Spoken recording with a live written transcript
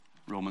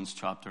Romans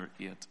chapter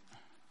 8.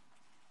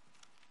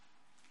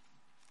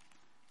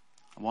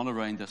 I want to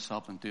round this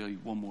up and do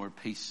one more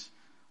piece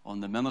on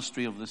the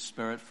ministry of the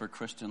Spirit for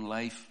Christian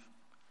life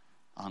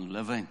and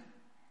living.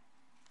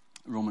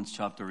 Romans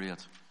chapter 8.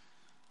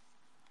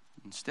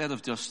 Instead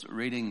of just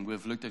reading,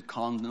 we've looked at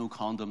no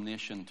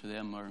condemnation to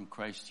them who are in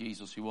Christ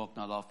Jesus, who walk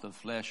not after the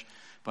flesh,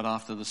 but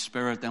after the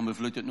Spirit. Then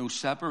we've looked at no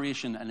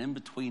separation, and in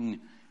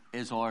between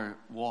is our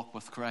walk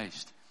with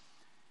Christ.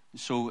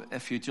 So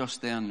if you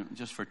just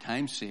for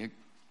time's sake,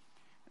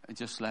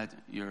 just let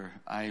your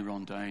eye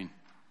run down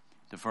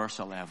to verse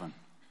 11.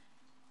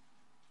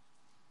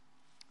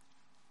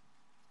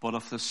 But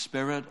if the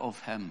Spirit of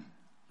him,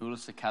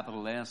 notice the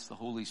capital S, the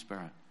Holy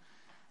Spirit,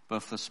 but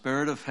if the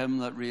Spirit of him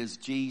that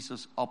raised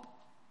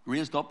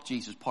up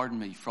Jesus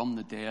from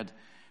the dead,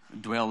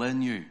 dwell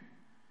in you,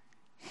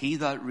 he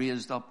that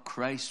raised up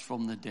Christ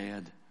from the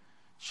dead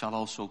shall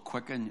also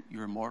quicken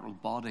your mortal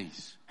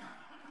bodies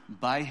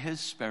by his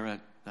Spirit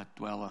that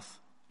dwelleth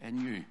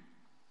in you.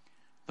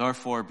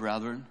 Therefore,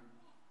 brethren,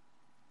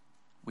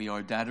 we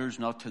are debtors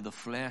not to the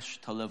flesh,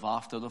 to live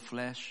after the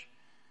flesh.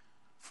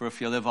 For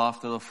if you live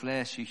after the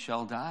flesh, ye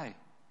shall die.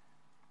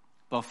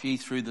 But if ye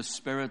through the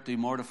Spirit do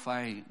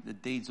mortify the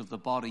deeds of the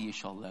body, ye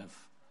shall live.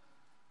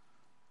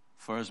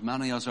 For as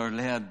many as are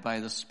led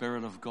by the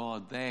Spirit of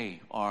God,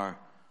 they are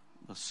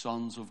the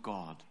sons of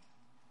God.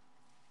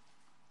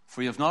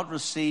 For ye have not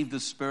received the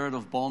spirit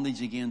of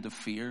bondage again to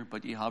fear,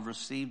 but ye have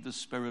received the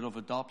Spirit of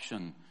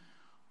adoption,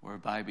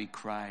 whereby we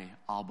cry,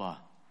 Abba,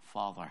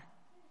 Father.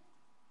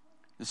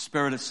 The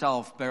Spirit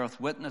itself beareth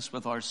witness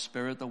with our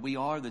spirit that we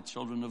are the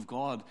children of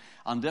God.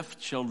 And if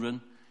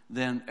children,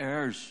 then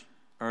heirs,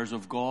 heirs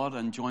of God,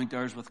 and joint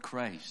heirs with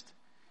Christ.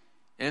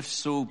 If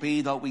so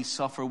be that we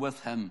suffer with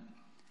him,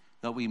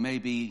 that we may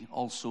be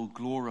also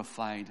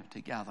glorified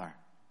together.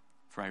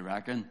 For I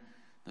reckon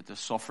that the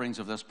sufferings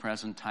of this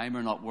present time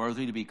are not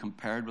worthy to be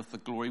compared with the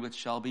glory which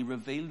shall be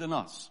revealed in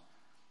us.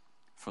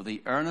 For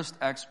the earnest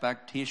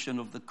expectation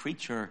of the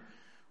creature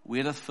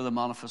waiteth for the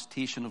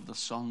manifestation of the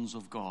sons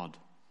of God.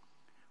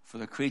 For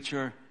the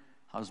creature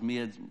was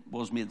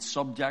made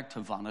subject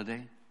to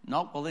vanity,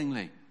 not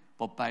willingly,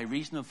 but by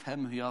reason of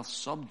him who hath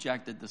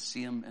subjected the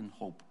same in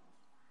hope.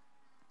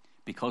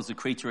 Because the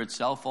creature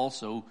itself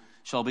also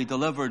shall be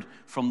delivered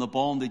from the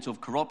bondage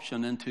of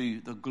corruption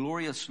into the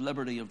glorious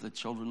liberty of the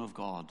children of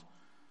God.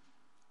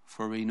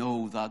 For we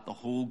know that the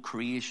whole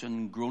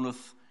creation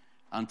groaneth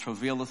and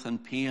travaileth in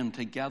pain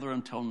together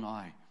until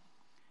now.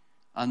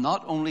 And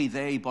not only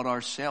they, but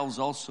ourselves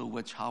also,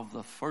 which have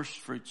the first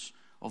fruits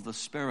of the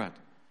Spirit.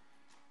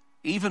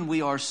 Even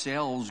we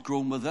ourselves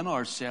groan within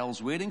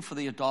ourselves, waiting for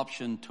the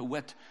adoption, to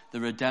wit, the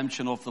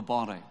redemption of the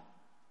body.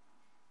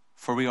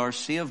 For we are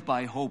saved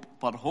by hope,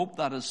 but hope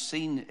that is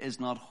seen is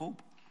not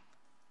hope.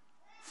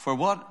 For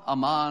what a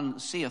man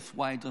seeth,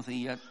 why doth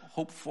he yet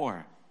hope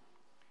for?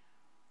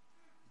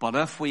 But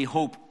if we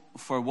hope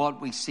for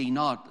what we see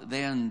not,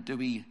 then do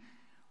we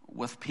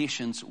with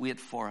patience wait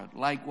for it.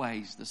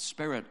 Likewise, the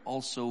Spirit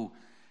also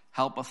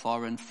helpeth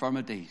our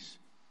infirmities.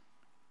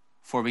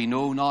 For we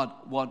know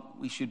not what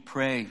we should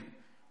pray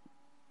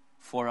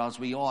for as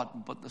we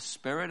ought, but the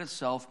Spirit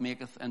itself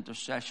maketh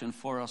intercession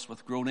for us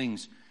with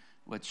groanings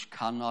which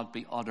cannot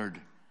be uttered.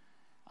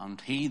 And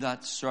he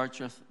that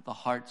searcheth the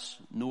hearts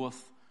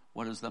knoweth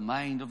what is the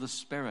mind of the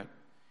Spirit,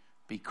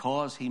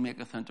 because he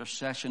maketh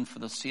intercession for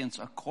the saints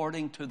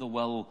according to the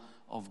will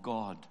of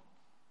God.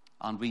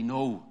 And we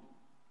know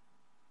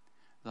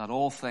that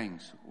all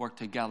things work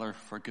together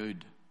for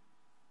good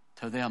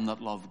to them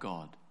that love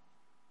God,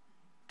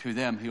 to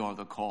them who are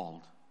the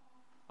called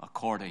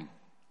according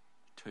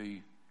to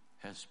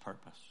his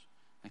purpose.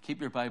 And keep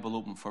your Bible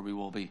open, for we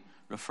will be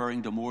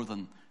referring to more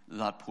than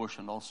that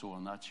portion also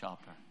in that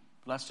chapter.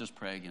 But let's just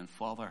pray again.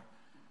 Father,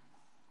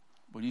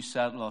 will you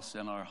settle us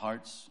in our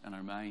hearts, in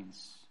our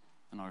minds,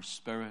 in our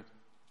spirit?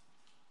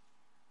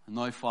 And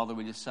now, Father,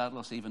 will you settle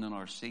us even in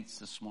our seats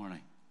this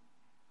morning?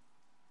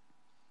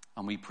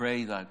 And we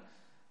pray that,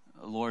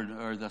 Lord,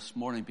 or this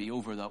morning be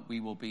over, that we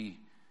will be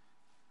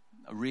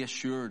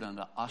reassured and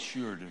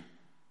assured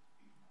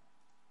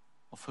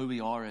of who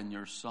we are in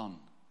your Son,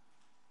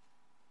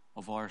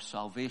 of our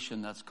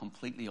salvation that's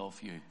completely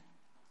of you.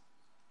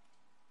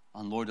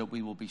 And Lord, that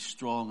we will be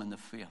strong in the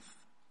faith,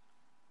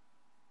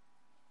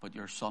 but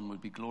your Son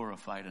would be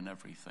glorified in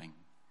everything.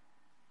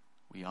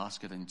 We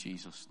ask it in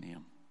Jesus'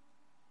 name.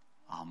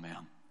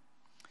 Amen.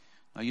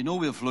 Now, you know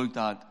we've looked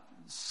at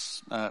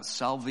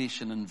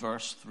salvation in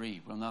verse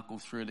 3. We'll not go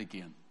through it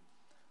again.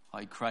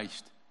 How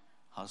Christ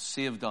has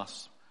saved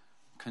us,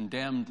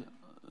 condemned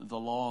the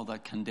law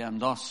that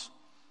condemned us.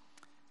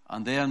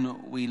 And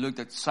then we looked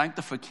at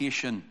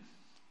sanctification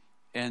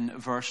in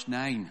verse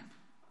 9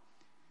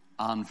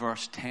 and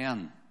verse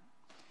 10.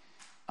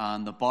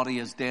 And the body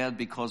is dead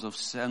because of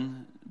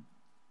sin,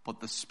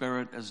 but the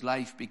Spirit is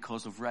life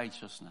because of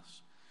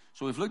righteousness.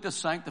 So we've looked at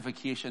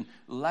sanctification.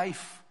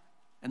 Life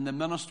in the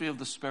ministry of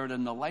the Spirit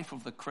in the life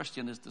of the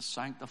Christian is to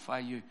sanctify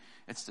you.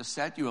 It's to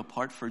set you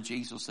apart for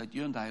Jesus, that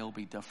you and I will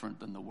be different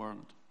than the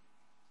world.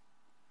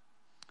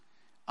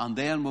 And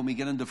then when we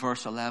get into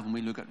verse 11,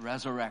 we look at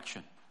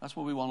resurrection. That's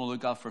what we want to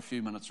look at for a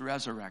few minutes,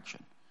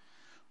 resurrection.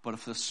 But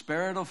if the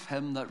Spirit of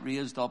him that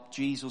raised up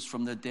Jesus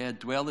from the dead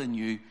dwell in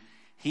you,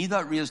 he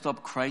that raised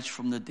up Christ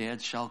from the dead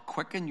shall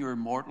quicken your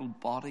mortal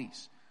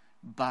bodies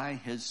by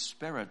his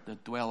Spirit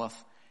that dwelleth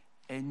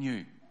in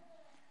you.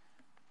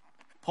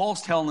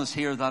 Paul's telling us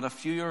here that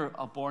if you're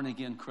a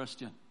born-again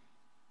Christian,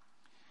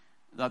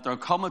 that there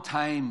come a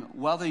time,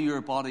 whether your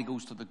body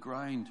goes to the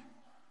ground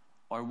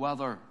or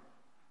whether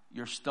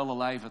you're still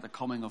alive at the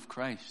coming of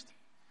Christ,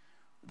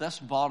 this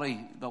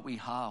body that we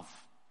have,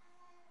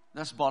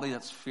 this body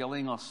that's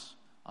failing us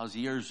as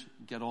years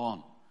get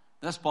on,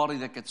 this body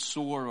that gets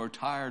sore or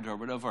tired or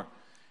whatever,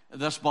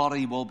 this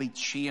body will be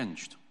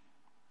changed.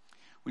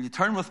 Will you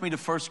turn with me to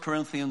 1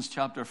 Corinthians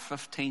chapter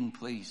 15,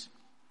 please?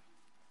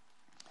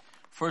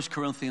 1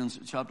 Corinthians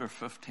chapter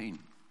 15.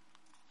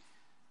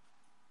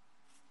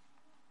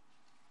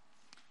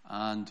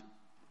 And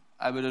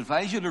I would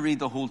advise you to read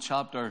the whole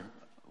chapter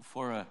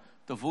for a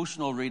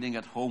devotional reading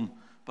at home.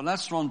 But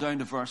let's run down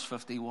to verse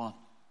 51.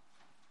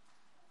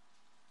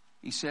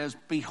 He says,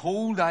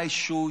 behold, I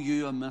show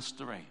you a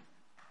mystery.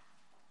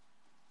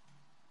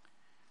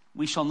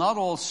 We shall not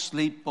all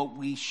sleep, but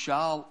we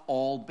shall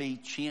all be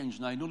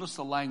changed. Now, notice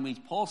the language.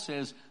 Paul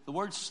says the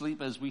word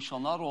sleep is we shall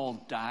not all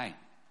die.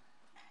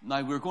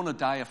 Now, we're going to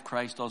die if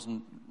Christ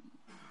doesn't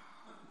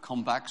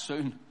come back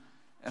soon.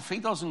 If he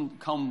doesn't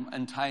come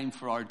in time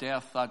for our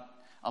death, that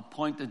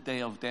appointed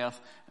day of death,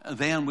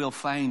 then we'll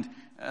find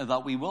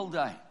that we will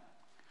die.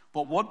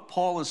 But what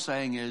Paul is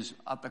saying is,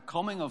 at the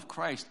coming of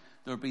Christ,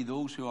 there'll be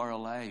those who are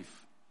alive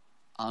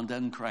and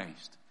in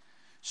Christ.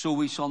 So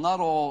we shall not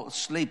all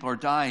sleep or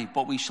die,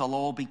 but we shall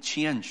all be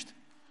changed.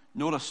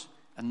 Notice,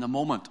 in the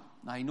moment.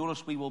 Now,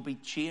 notice we will be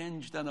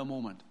changed in a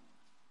moment.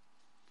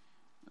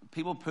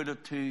 People put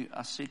it to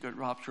a secret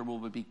rapture will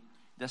be,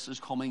 this is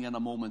coming in a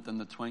moment, in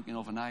the twinkling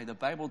of an eye. The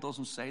Bible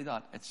doesn't say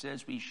that. It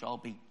says we shall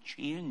be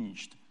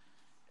changed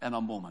in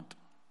a moment.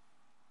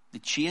 The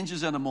change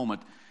is in a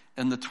moment,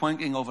 in the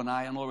twinkling of an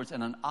eye. In other words,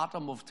 in an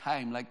atom of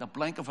time, like the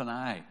blink of an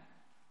eye,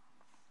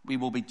 we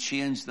will be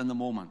changed in the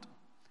moment.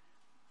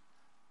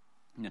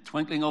 In the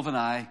twinkling of an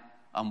eye.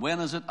 And when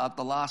is it? At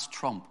the last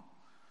trump.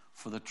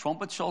 For the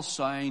trumpet shall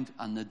sound,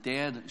 and the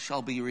dead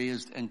shall be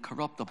raised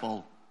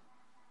incorruptible,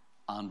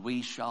 and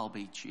we shall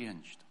be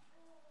changed.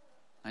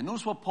 Now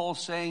notice what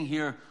Paul's saying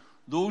here.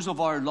 Those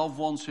of our loved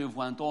ones who have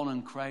went on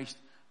in Christ,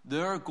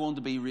 they're going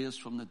to be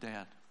raised from the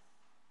dead.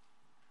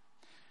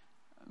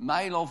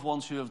 My loved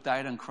ones who have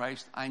died in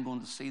Christ, I'm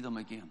going to see them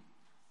again.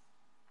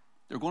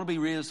 They're going to be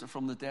raised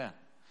from the dead.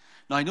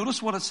 Now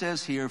notice what it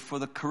says here. For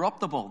the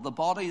corruptible, the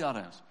body that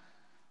is,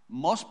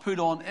 must put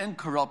on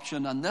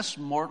incorruption, and this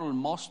mortal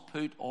must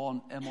put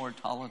on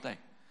immortality.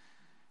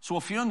 So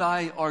if you and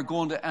I are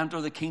going to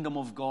enter the kingdom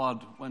of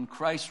God when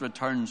Christ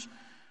returns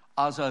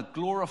as a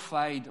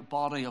glorified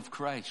body of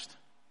Christ,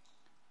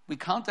 we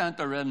can't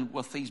enter in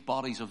with these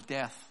bodies of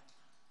death.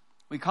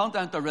 We can't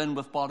enter in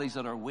with bodies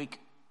that are weak.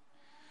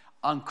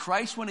 And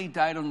Christ, when he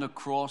died on the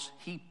cross,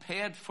 he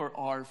paid for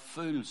our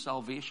full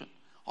salvation,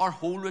 our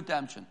whole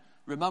redemption.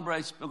 Remember,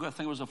 I think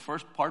it was the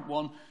first part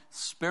one,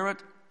 spirit,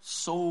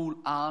 soul,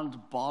 and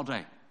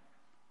body.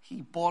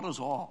 He bought us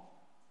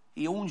all.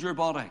 He owns your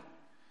body.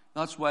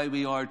 That's why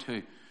we are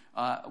to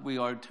be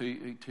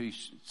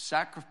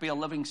a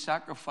living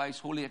sacrifice,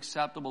 wholly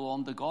acceptable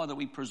unto God, that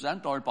we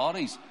present our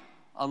bodies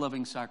a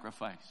living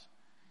sacrifice.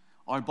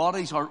 Our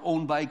bodies are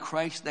owned by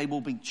Christ. They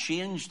will be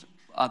changed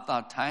at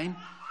that time.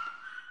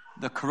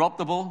 The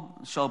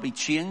corruptible shall be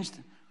changed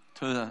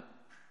to the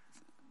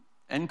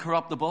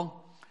incorruptible.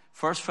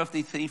 Verse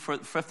 53,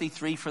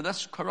 for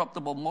this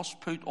corruptible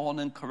must put on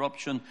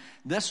incorruption.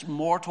 This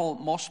mortal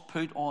must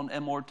put on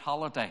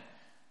immortality.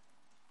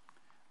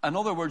 In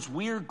other words,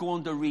 we're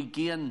going to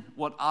regain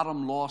what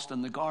Adam lost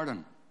in the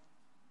garden.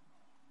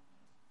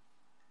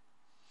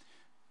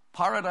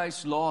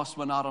 Paradise lost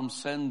when Adam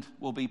sinned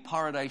will be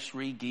paradise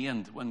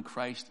regained when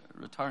Christ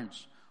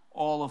returns.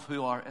 All of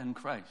who are in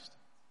Christ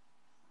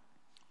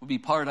will be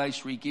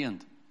paradise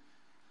regained.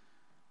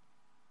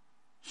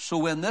 So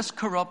when this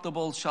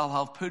corruptible shall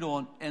have put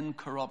on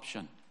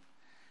incorruption,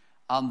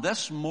 and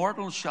this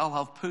mortal shall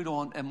have put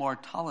on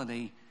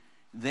immortality,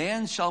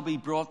 then shall be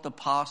brought to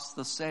pass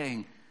the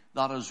saying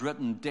that is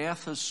written,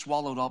 death is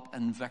swallowed up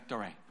in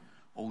victory.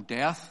 O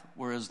death,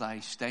 where is thy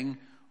sting?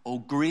 O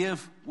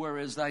grave, where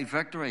is thy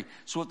victory?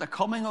 So at the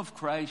coming of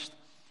Christ,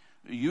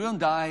 you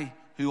and I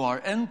who are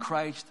in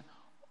Christ,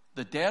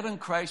 the dead in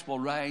Christ will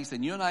rise,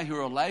 and you and I who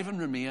are alive and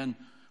remain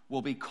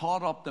will be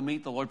caught up to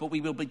meet the Lord, but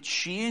we will be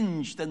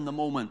changed in the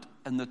moment,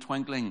 in the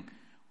twinkling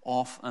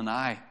of an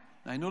eye.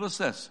 Now notice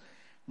this,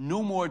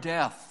 no more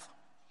death.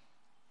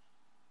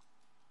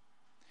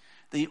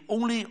 The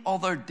only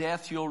other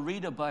death you'll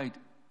read about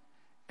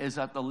is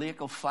at the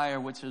lake of fire,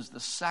 which is the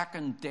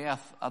second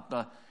death, at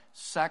the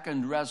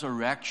second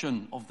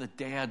resurrection of the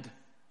dead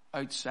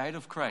outside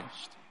of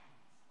Christ.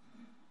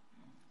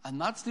 And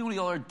that's the only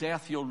other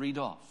death you'll read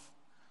of.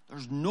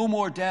 There's no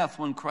more death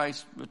when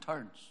Christ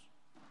returns.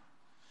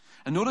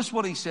 And notice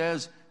what he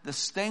says, the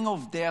sting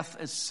of death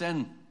is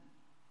sin.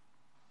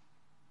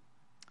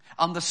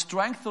 And the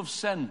strength of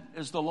sin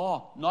is the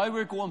law. Now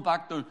we're going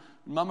back to,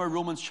 remember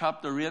Romans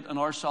chapter 8, and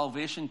our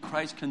salvation,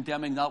 Christ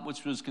condemning that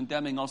which was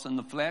condemning us in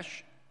the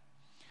flesh.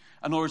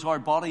 In other words, our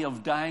body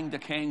of dying,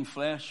 decaying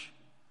flesh.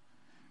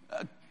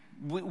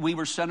 We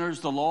were sinners.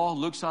 The law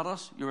looks at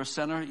us. You're a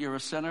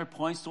sinner,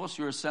 points to us,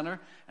 you're a sinner.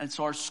 And it's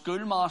our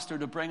schoolmaster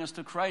to bring us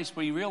to Christ.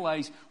 We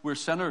realize we're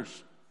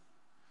sinners.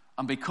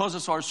 And because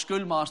it's our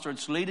schoolmaster,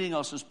 it's leading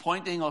us, it's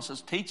pointing us,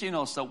 it's teaching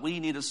us that we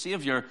need a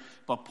Savior,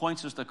 but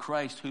points us to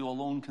Christ who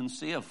alone can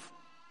save.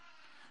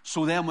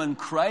 So then when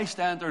Christ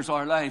enters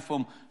our life,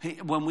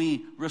 when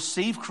we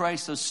receive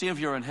Christ as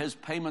Savior and His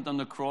payment on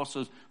the cross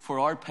for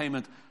our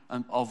payment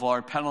of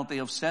our penalty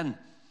of sin,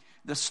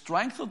 the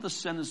strength of the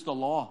sin is the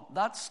law.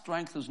 That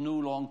strength is no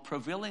longer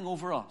prevailing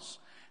over us.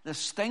 The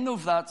sting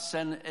of that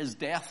sin is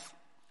death.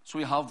 So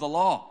we have the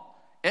law.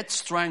 Its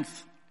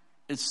strength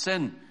is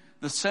sin.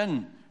 The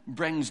sin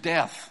brings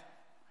death.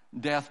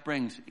 Death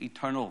brings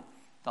eternal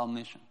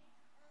damnation.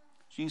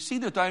 So you see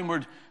the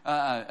downward,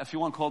 if you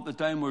want to call it the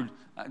downward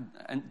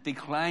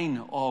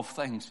decline of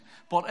things.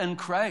 But in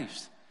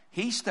Christ,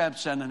 He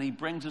steps in and He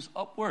brings us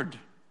upward.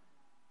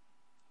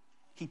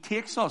 He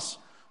takes us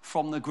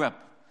from the grip.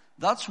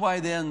 That's why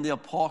then the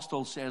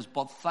apostle says,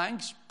 but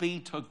thanks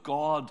be to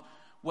God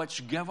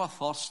which giveth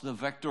us the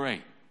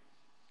victory.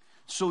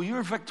 So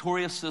you're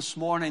victorious this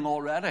morning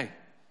already.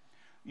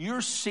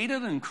 You're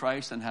seated in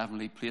Christ in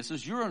heavenly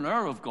places. You're an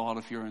heir of God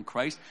if you're in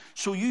Christ.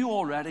 So you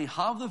already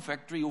have the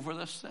victory over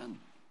this sin.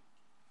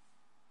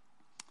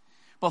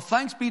 But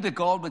thanks be to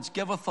God which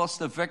giveth us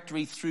the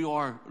victory through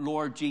our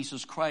Lord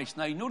Jesus Christ.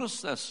 Now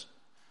notice this.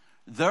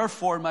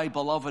 Therefore, my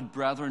beloved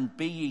brethren,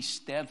 be ye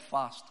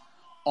steadfast,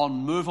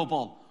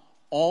 unmovable,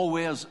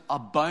 always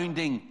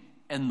abounding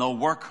in the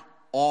work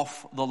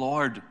of the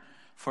Lord,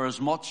 for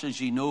as much as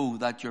ye know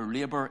that your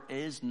labor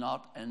is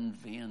not in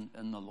vain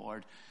in the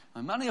Lord.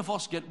 And many of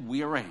us get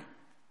weary.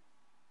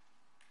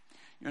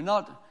 It's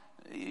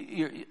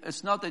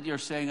not that you're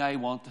saying, I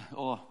want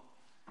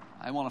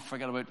to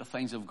forget about the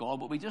things of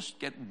God, but we just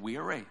get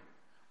weary.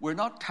 We're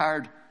not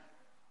tired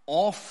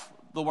of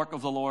the work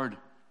of the Lord,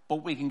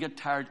 but we can get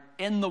tired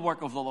in the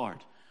work of the Lord.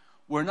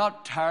 We're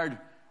not tired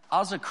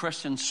as a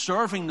Christian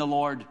serving the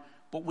Lord,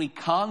 but we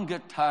can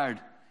get tired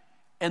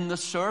in the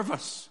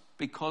service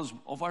because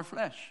of our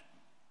flesh.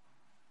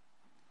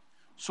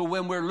 So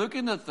when we're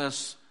looking at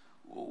this,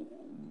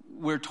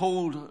 we're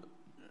told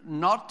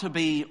not to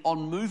be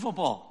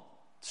unmovable.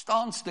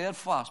 Stand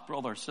steadfast,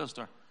 brother,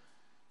 sister.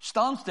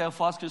 Stand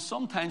steadfast, because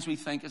sometimes we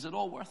think, is it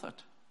all worth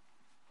it?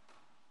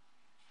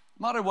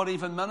 No matter what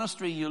even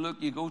ministry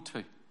you go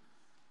to.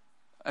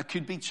 It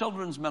could be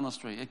children's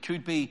ministry. It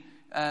could be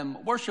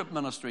worship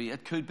ministry.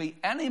 It could be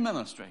any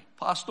ministry,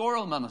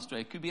 pastoral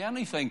ministry. It could be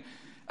anything.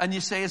 And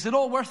you say, is it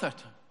all worth it?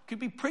 It could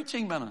be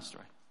preaching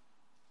ministry.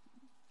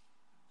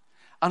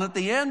 And at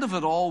the end of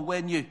it all,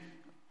 when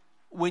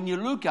you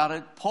look at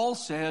it, Paul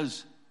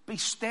says, be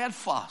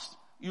steadfast.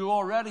 You're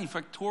already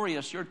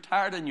victorious. You're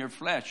tired in your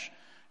flesh.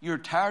 You're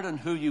tired in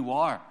who you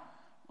are.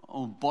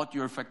 But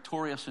you're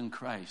victorious in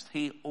Christ.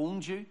 He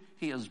owns you.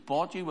 He has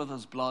bought you with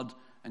His blood.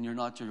 And you're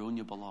not your own,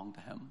 you belong to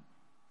Him.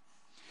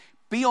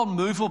 Be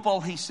unmovable,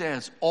 he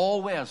says,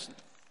 always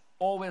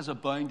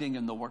abounding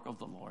in the work of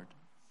the Lord.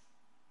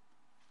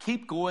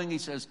 Keep going, he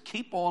says,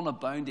 keep on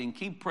abounding,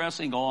 keep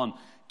pressing on,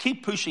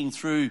 keep pushing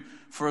through,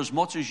 for as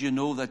much as you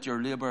know that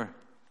your labor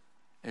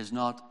is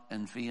not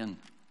in vain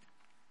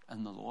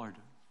in the Lord.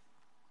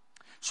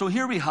 So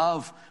here we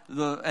have,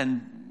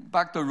 and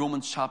back to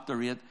Romans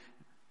chapter 8,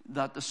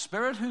 that the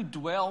Spirit who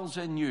dwells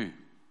in you,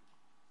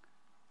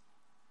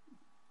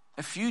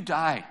 if you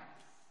die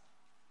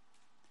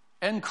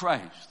in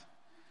Christ,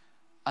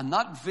 and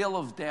that veil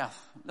of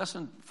death,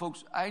 listen,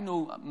 folks, I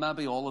know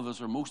maybe all of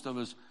us or most of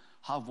us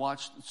have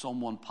watched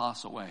someone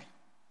pass away.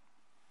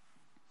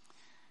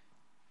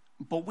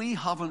 But we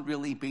haven't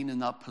really been in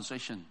that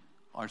position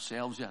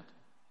ourselves yet.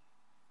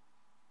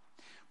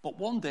 But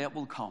one day it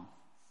will come,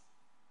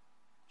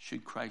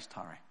 should Christ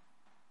tarry.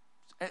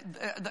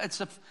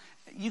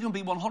 You can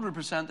be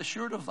 100%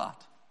 assured of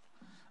that.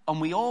 And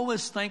we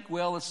always think,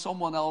 well, it's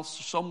someone else,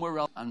 somewhere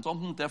else, and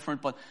something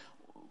different. But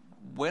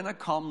when it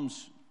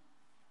comes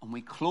and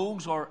we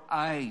close our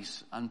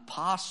eyes and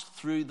pass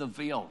through the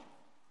veil,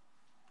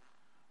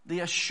 the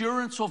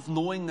assurance of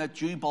knowing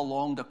that you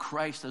belong to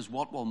Christ is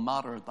what will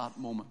matter at that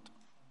moment.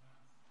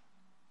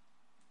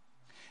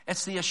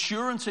 It's the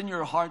assurance in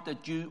your heart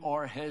that you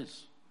are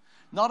His.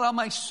 Not am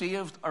I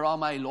saved or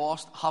am I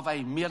lost? Have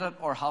I made it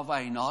or have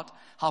I not?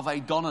 Have I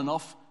done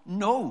enough?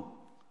 No.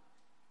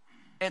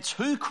 It's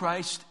who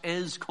Christ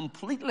is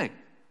completely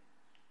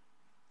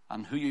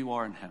and who you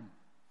are in Him.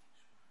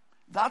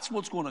 That's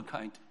what's going to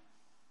count.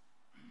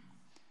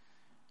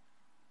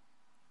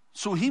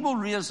 So He will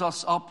raise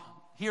us up.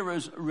 Here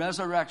is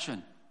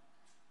resurrection.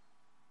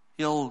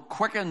 He'll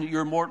quicken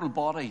your mortal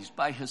bodies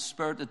by His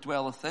Spirit that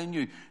dwelleth in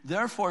you.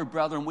 Therefore,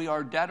 brethren, we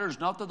are debtors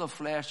not to the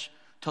flesh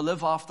to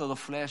live after the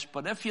flesh.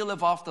 But if you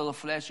live after the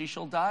flesh, ye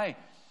shall die.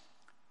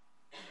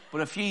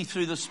 But if ye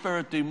through the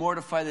Spirit do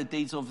mortify the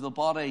deeds of the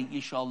body, ye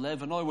shall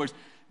live. In other words,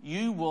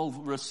 you will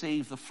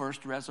receive the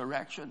first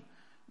resurrection.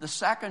 The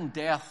second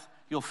death,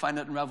 you'll find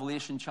it in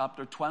Revelation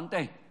chapter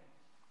 20.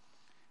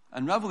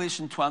 In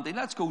Revelation 20,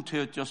 let's go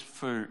to it just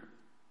for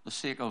the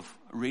sake of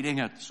reading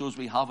it, so as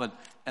we have it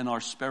in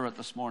our spirit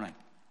this morning.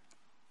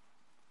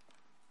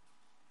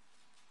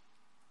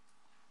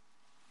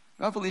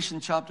 Revelation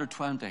chapter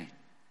 20.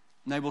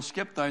 Now we'll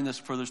skip down this,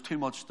 for there's too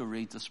much to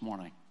read this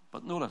morning.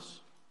 But notice.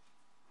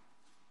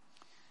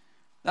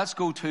 Let's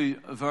go to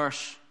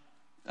verse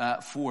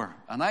 4.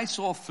 And I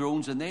saw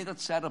thrones, and they that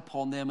sat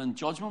upon them, and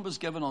judgment was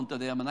given unto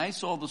them. And I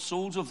saw the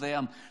souls of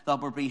them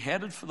that were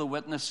beheaded for the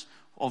witness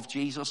of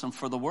Jesus and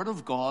for the word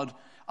of God,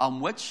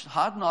 and which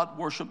had not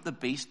worshipped the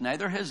beast,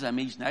 neither his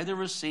image, neither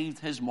received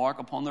his mark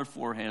upon their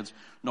foreheads,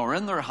 nor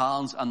in their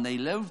hands, and they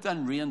lived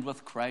and reigned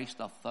with Christ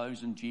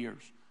 1,000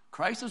 years.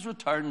 Christ has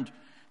returned,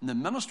 and the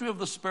ministry of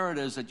the Spirit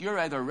is that you're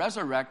either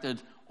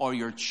resurrected or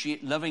you're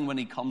living when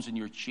he comes and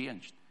you're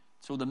changed.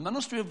 So the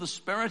ministry of the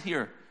Spirit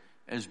here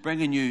is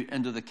bringing you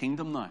into the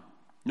kingdom now.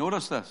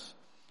 Notice this.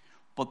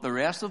 But the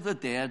rest of the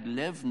dead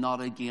live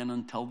not again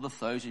until the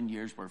 1,000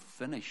 years were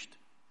finished.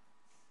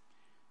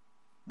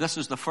 This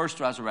is the first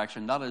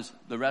resurrection. That is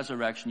the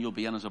resurrection you'll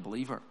be in as a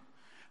believer.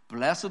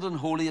 Blessed and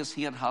holy is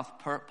he that hath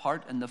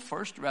part in the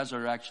first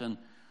resurrection.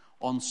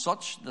 On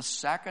such the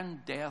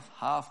second death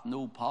hath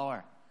no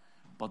power.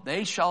 But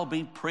they shall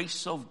be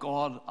priests of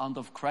God and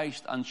of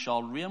Christ, and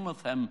shall reign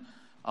with him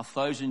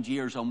 1,000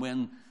 years. And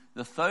when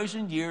the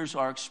 1,000 years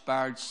are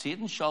expired,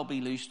 Satan shall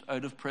be loosed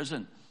out of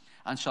prison,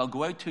 and shall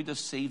go out to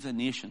deceive the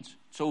nations.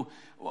 So,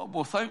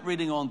 without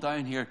reading on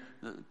down here,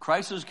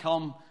 Christ has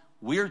come,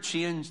 we're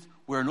changed,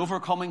 we're an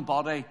overcoming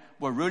body,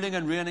 we're ruling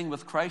and reigning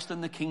with Christ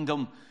in the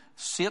kingdom.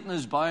 Satan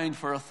is bound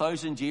for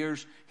 1,000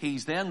 years.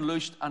 He's then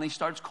loosed, and he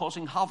starts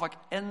causing havoc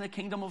in the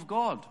kingdom of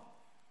God.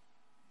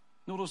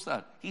 Notice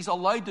that. He's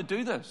allowed to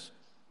do this.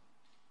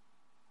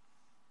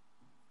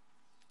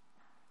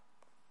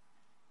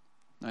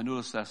 Now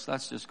notice this.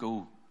 Let's just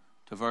go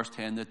to verse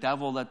 10. The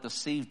devil that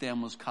deceived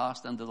them was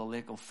cast into the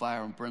lake of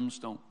fire and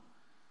brimstone,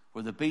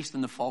 where the beast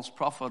and the false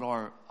prophet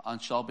are,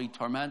 and shall be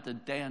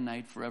tormented day and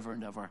night forever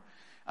and ever.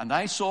 And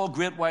I saw a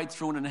great white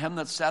throne, and him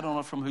that sat on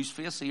it, from whose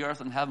face the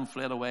earth and heaven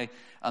fled away,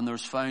 and there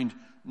was found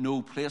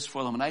no place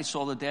for them. And I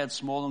saw the dead,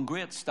 small and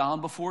great,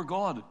 stand before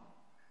God.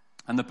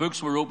 And the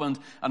books were opened,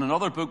 and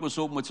another book was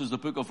opened, which is the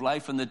book of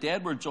life. And the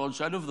dead were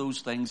judged out of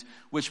those things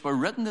which were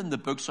written in the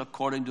books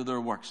according to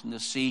their works. And the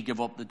sea gave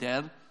up the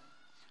dead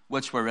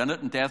which were in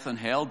it, and death and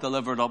hell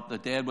delivered up the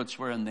dead which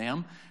were in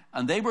them.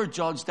 And they were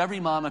judged every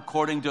man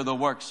according to their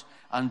works.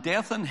 And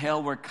death and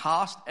hell were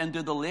cast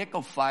into the lake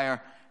of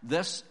fire.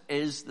 This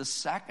is the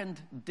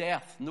second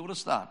death.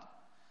 Notice that.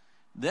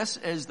 This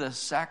is the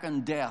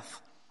second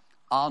death.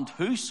 And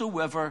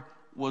whosoever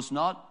was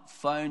not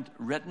found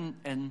written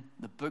in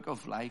the book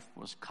of life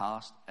was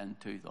cast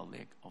into the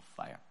lake of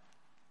fire.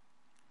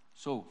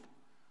 So,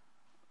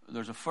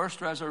 there's a first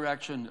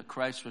resurrection at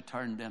Christ's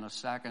return, then a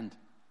second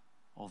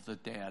of the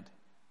dead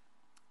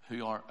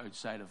who are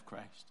outside of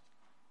Christ.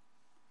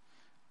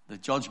 The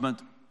judgment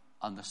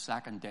and the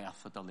second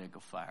death at the lake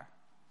of fire.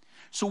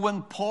 So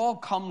when Paul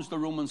comes to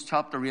Romans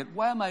chapter 8,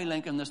 why am I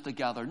linking this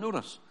together?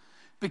 Notice,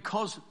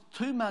 because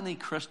too many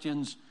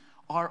Christians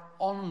are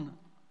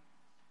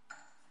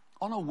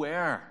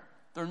unaware.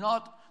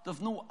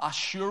 They've no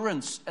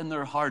assurance in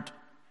their heart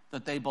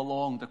that they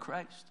belong to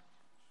Christ.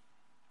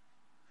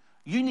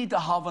 You need to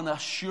have an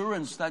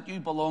assurance that you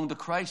belong to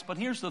Christ. But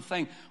here's the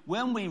thing.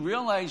 When we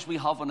realize we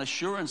have an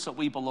assurance that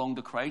we belong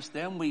to Christ,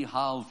 then we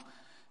have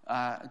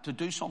to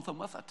do something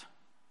with it.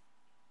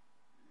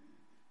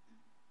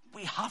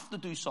 We have to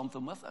do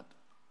something with it.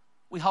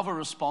 We have a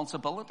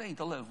responsibility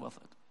to live with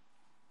it.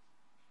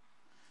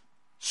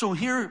 So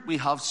here we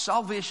have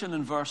salvation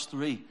in verse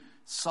 3.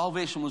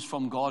 Salvation was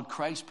from God.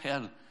 Christ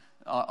paid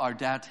our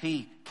debt.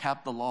 He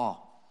kept the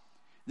law.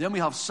 Then we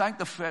have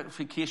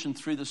sanctification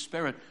through the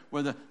Spirit,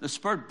 where the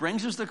Spirit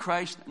brings us to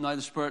Christ. Now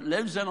the Spirit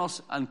lives in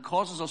us and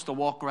causes us to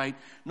walk right.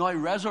 Now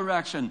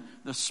resurrection,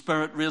 the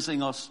Spirit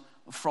raising us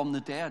from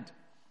the dead.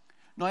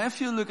 Now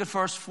if you look at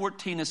verse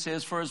 14, it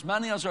says, for as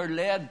many as are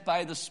led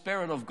by the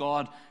Spirit of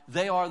God,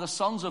 they are the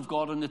sons of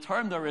God. And the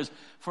term there is,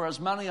 for as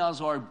many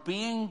as are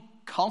being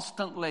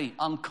constantly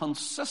and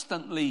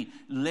consistently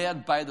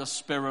led by the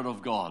Spirit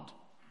of God,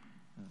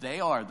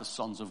 they are the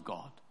sons of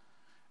God.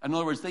 In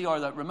other words, they are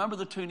that. Remember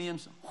the two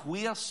names,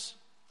 Huios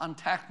and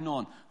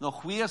Teknon. The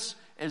Huios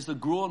is the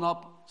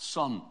grown-up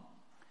son.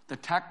 The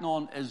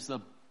Teknon is the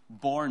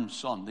born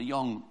son, the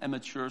young,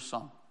 immature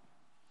son.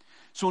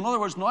 So in other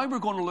words, now we're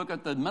going to look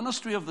at the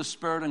ministry of the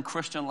Spirit in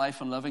Christian life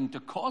and living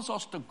to cause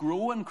us to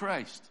grow in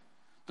Christ,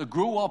 to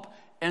grow up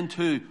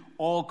into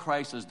all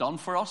Christ has done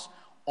for us,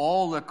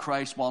 all that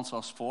Christ wants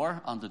us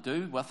for and to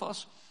do with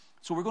us.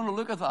 So we're going to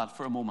look at that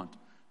for a moment.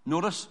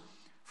 Notice,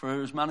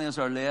 for as many as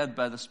are led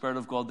by the Spirit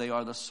of God, they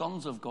are the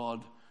sons of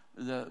God,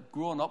 the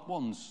grown-up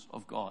ones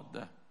of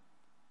God,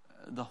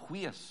 the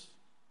Huios.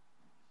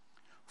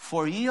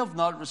 For ye have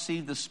not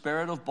received the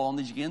spirit of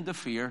bondage again to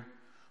fear,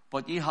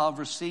 but ye have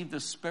received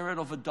the Spirit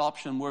of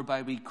adoption,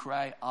 whereby we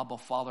cry, Abba,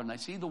 Father. And I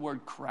see the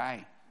word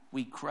cry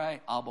we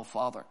cry, Abba,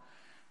 Father.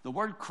 The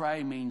word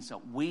cry means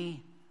that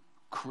we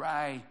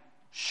cry,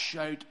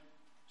 shout,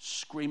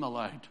 scream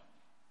aloud.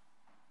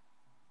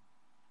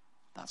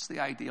 That's the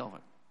idea of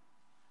it.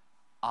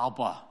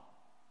 Abba.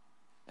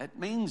 It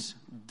means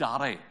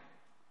daddy.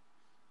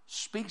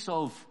 Speaks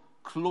of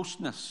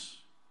closeness.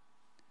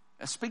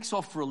 It speaks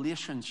of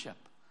relationship.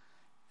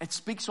 It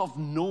speaks of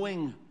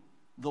knowing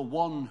the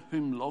one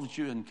whom loves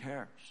you and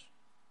cares.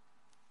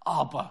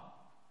 Abba.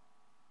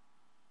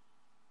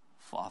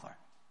 Father.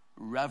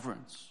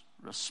 Reverence,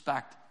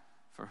 respect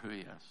for who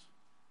he is.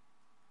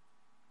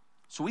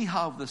 So we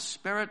have the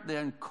Spirit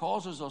then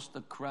causes us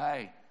to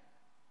cry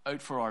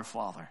out for our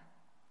Father.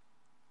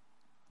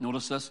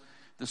 Notice this.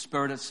 The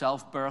Spirit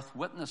itself beareth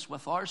witness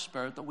with our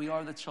spirit that we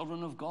are the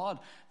children of God.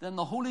 Then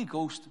the Holy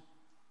Ghost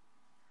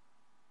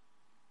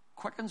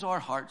quickens our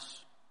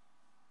hearts,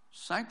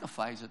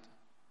 sanctifies it,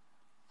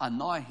 and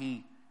now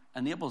he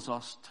enables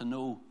us to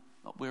know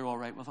that we're all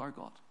right with our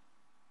God.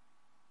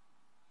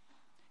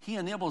 He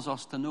enables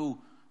us to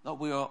know that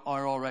we are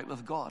all right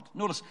with God.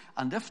 Notice,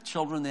 and if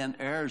children then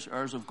heirs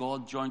of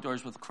God, joint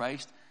heirs with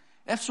Christ,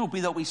 if so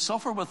be that we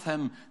suffer with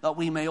him, that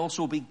we may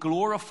also be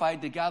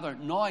glorified together.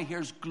 Now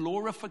here's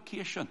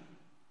glorification.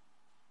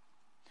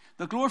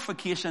 The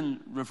glorification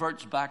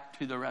reverts back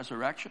to the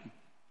resurrection.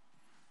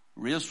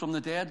 Raised from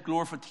the dead,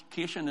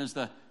 glorification is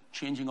the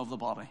changing of the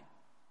body.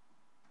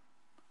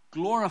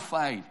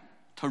 Glorified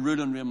to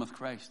rule and reign with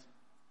Christ.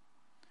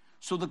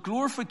 So the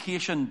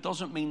glorification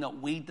doesn't mean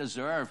that we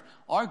deserve.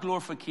 Our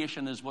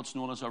glorification is what's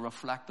known as a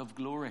reflective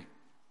glory.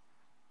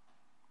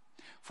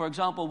 For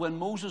example, when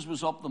Moses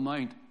was up the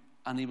mount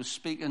and he was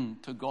speaking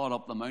to God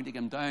up the mount, he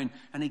came down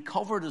and he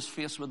covered his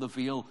face with a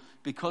veil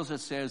because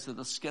it says that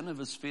the skin of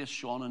his face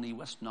shone and he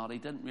wist not. He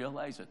didn't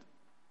realize it.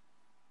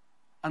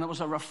 And it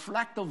was a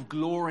reflective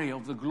glory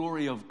of the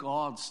glory of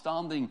God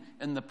standing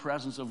in the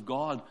presence of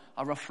God.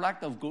 A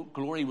reflective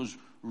glory was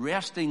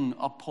resting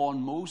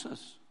upon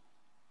Moses.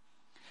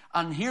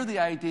 And here the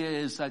idea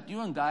is that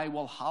you and I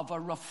will have a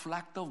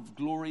reflective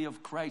glory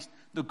of Christ.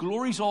 The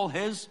glory's all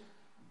his,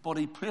 but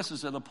he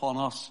places it upon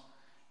us.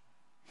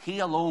 He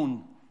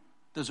alone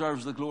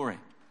deserves the glory.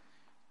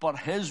 But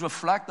his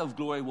reflective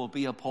glory will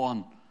be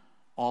upon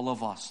all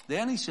of us.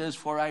 Then he says,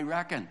 for I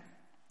reckon.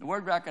 The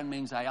word reckon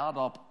means I add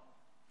up,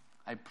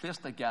 I place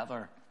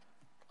together,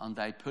 and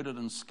I put it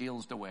in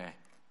scales to weigh.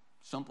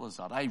 Simple as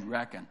that. I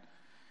reckon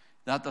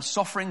that the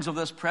sufferings of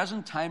this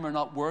present time are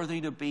not worthy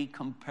to be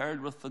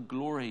compared with the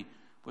glory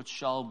which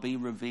shall be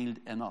revealed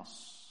in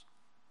us.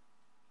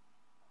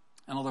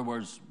 In other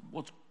words,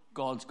 what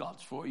God's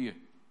got for you,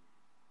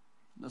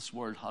 this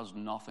world has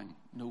nothing,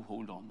 no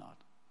hold on that.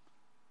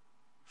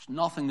 There's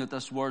nothing that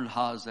this world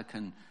has that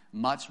can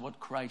match what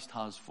Christ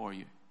has for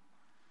you.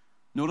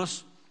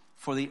 Notice,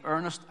 for the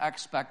earnest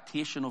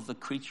expectation of the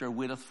creature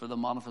waiteth for the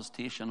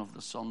manifestation of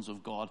the sons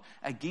of God.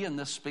 Again,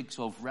 this speaks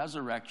of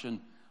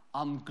resurrection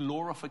and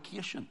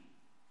glorification.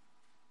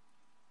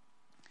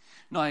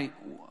 Now,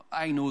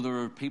 I know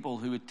there are people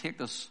who would take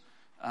this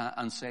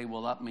and say,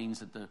 well, that means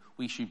that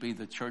we should be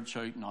the church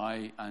out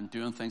now and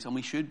doing things, and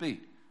we should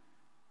be,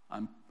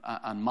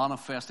 and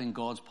manifesting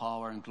God's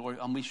power and glory,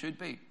 and we should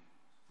be.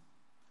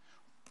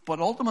 But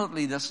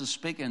ultimately, this is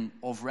speaking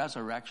of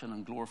resurrection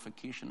and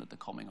glorification at the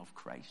coming of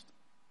Christ.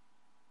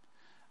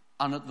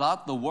 And at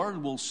that, the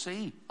world will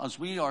see, as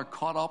we are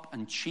caught up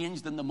and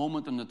changed in the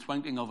moment in the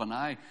twinkling of an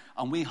eye,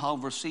 and we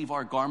have received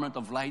our garment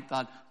of light,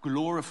 that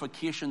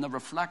glorification, the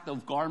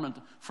reflective garment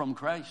from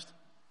Christ.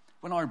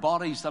 When our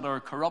bodies that are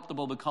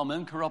corruptible become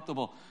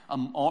incorruptible,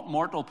 and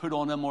mortal put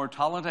on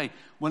immortality,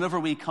 whenever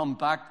we come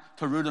back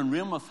to rule and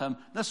reign with him,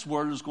 this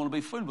world is going to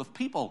be filled with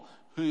people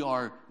who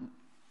are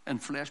in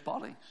flesh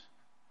bodies.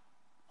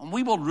 And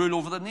we will rule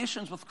over the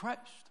nations with Christ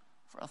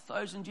for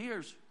 1,000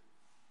 years.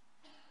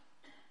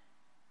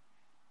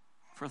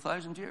 For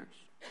 1,000 years.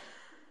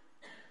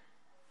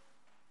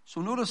 So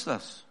notice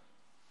this.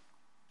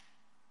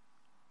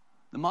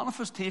 The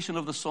manifestation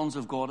of the sons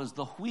of God is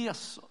the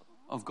ways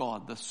of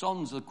God. The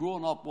sons, the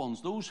grown up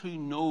ones, those who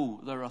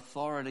know their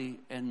authority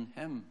in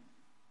him.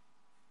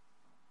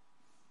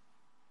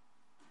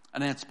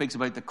 And then it speaks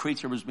about the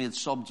creature was made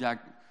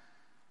subject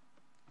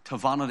to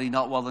vanity,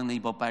 not willingly,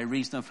 but by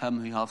reason of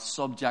him who hath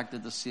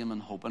subjected the same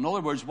in hope. In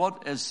other words,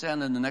 what is said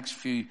in the next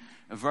few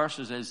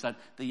verses is that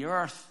the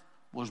earth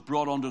was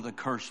brought under the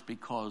curse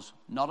because,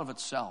 not of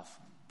itself,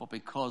 but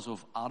because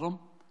of Adam.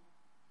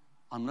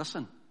 And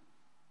listen,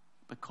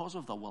 because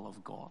of the will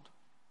of God.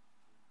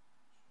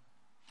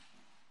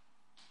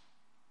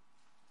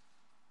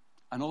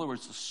 In other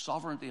words, the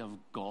sovereignty of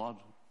God,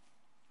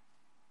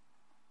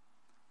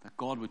 that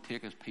God would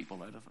take his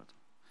people out of it,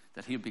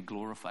 that he would be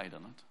glorified in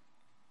it.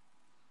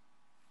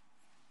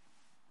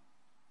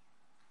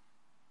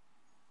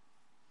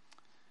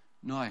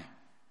 Now,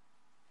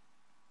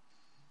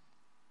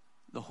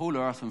 the whole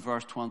earth in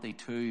verse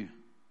 22,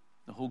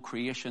 the whole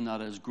creation that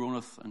is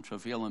groaneth and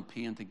travail and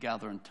pain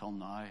together until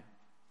now.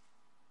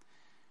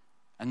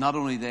 And not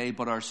only they,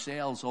 but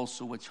ourselves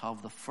also, which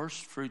have the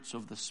first fruits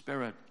of the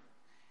Spirit,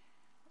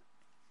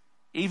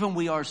 even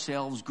we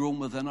ourselves groan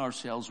within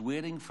ourselves,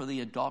 waiting for the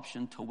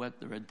adoption, to wit,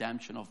 the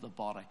redemption of the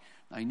body.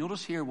 Now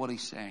notice here what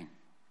he's saying.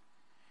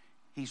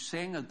 He's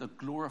saying that the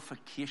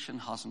glorification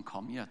hasn't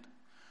come yet.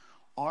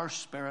 Our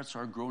spirits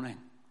are groaning.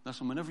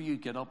 Listen, whenever you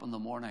get up in the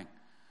morning,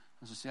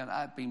 as I said,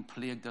 I've been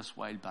plagued this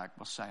while back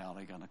with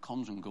sciatica, and it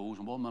comes and goes,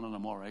 and 1 minute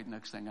I'm all right,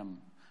 next thing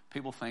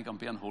people think I'm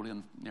being holy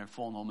and near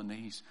falling on my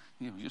knees.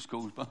 You know, it just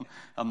goes, but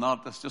I'm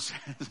not. It's just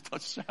it's a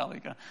touch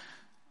sciatica.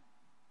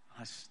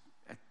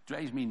 It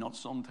drives me nuts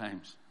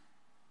sometimes.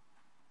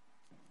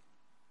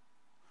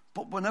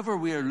 But whenever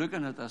we are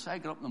looking at this, I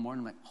get up in the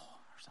morning and I'm like, oh,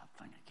 there's that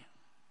thing again.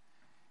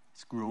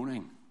 It's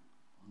groaning.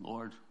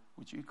 Lord,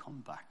 would you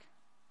come back?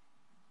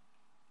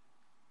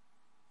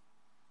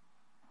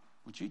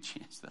 Would you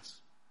change this?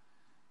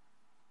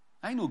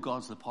 I know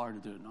God's the power to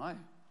do it now.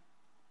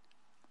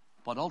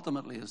 But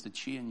ultimately is the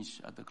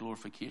change at the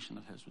glorification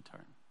at his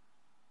return.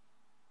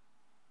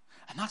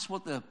 And that's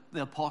what the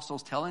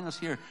apostle's telling us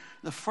here.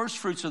 The first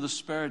fruits of the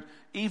Spirit,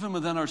 even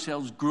within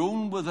ourselves,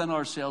 groan within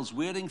ourselves,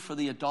 waiting for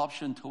the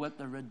adoption, to wit,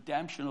 the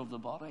redemption of the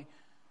body.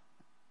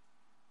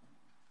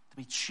 To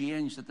be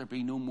changed, that there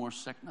be no more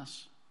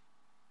sickness.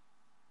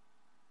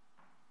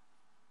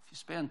 If you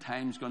spend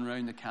times going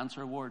around the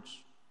cancer wards,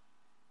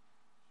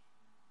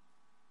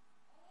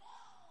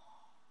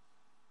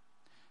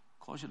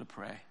 cause you to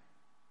pray.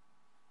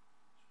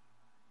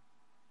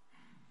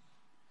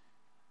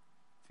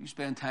 If you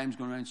spend times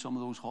going around some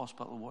of those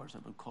hospital wards,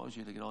 it would cause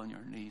you to get on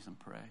your knees and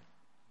pray.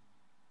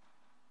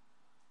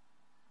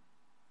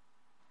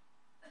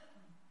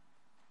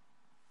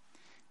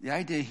 The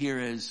idea here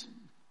is,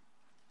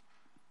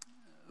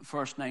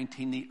 verse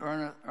 19, the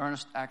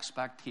earnest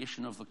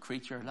expectation of the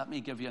creature. Let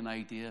me give you an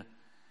idea,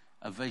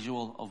 a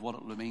visual of what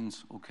it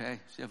means, okay?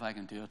 See if I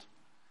can do it.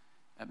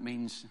 It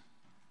means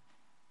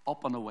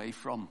up and away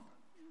from,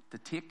 to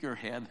take your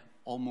head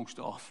almost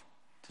off,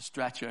 to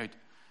stretch out.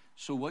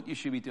 So what you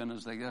should be doing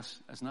is like this.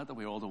 It's not that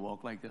we all to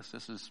walk like this.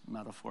 This is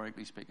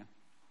metaphorically speaking.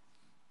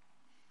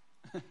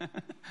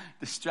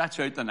 To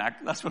stretch out the neck.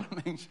 That's what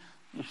it means.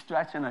 You're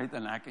stretching out the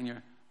neck and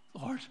you're,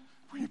 Lord,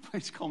 will you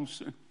please come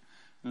soon?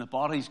 And the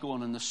body's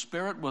going, and the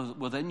spirit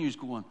within you's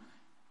going,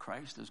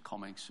 Christ is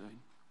coming soon.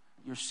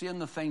 You're seeing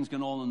the things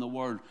going on in the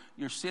world.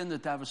 You're seeing the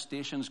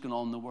devastations going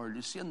on in the world.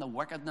 You're seeing the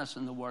wickedness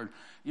in the world.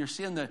 You're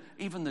seeing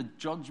even the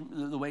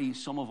judgment, the way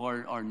some of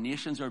our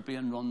nations are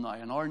being run now,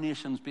 and our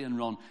nation's being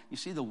run. You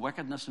see the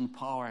wickedness in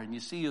power, and you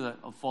see the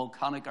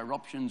volcanic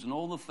eruptions and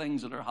all the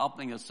things that are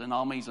happening, as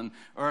tsunamis and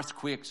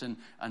earthquakes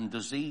and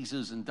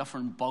diseases and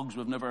different bugs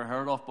we've never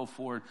heard of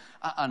before,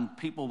 and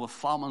people with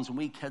famines and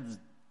wee kids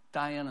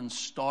dying and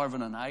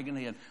starving and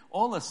agony and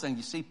all this thing.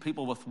 You see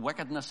people with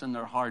wickedness in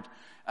their heart.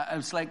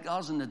 It's like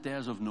as in the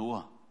days of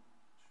Noah.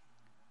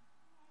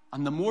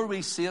 And the more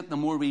we see it, the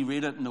more we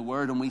read it in the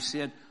Word, and we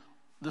see it,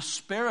 the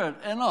Spirit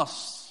in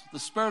us, the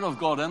Spirit of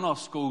God in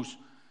us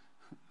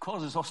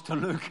causes us to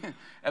look.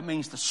 It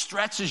means to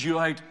stretches you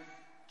out.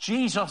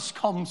 Jesus,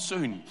 come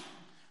soon.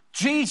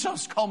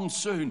 Jesus, come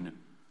soon.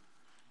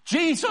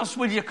 Jesus,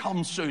 will you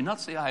come soon?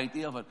 That's the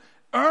idea of it.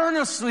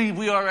 Earnestly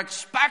we are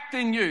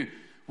expecting you.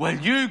 Will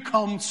you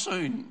come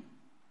soon?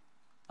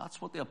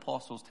 That's what the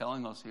apostle's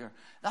telling us here.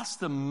 That's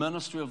the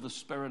ministry of the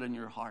Spirit in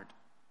your heart.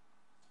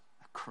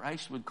 That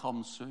Christ would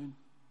come soon.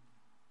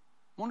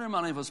 I wonder how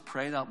many of us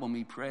pray that when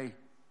we pray,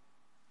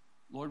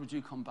 Lord, would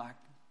you come back?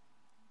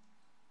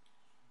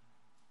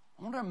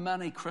 I wonder how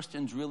many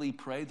Christians really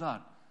pray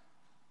that.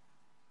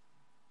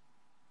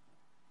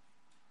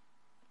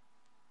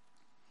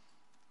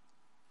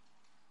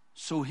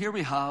 So here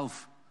we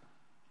have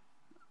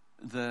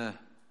the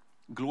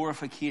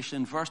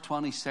glorification. Verse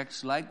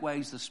 26,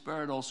 likewise the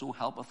Spirit also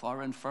helpeth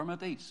our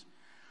infirmities.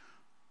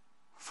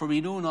 For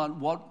we know not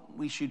what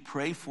we should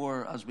pray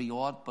for as we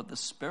ought, but the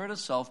Spirit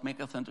itself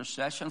maketh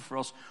intercession for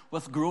us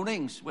with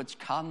groanings which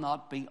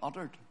cannot be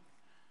uttered.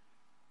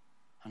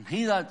 And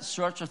he that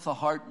searcheth the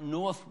heart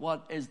knoweth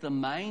what is the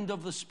mind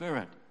of the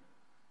Spirit,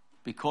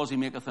 because he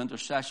maketh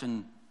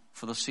intercession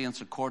for the saints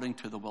according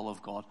to the will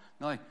of God.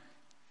 Now,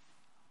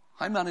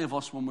 how many of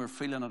us, when we're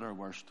feeling at our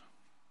worst,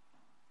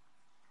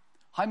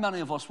 how many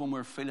of us, when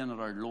we're feeling at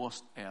our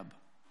lowest ebb,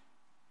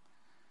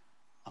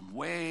 and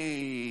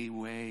way,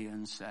 way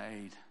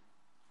inside,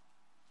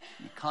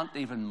 you can't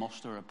even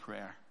muster a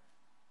prayer,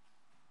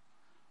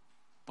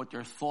 but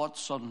your thought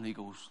suddenly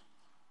goes,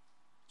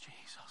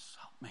 Jesus,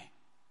 help me.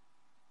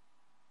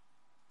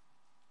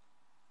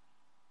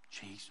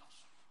 Jesus.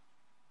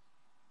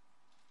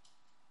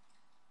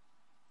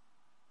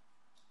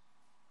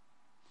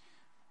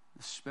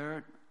 The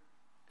Spirit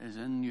is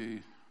in you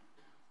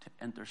to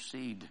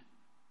intercede.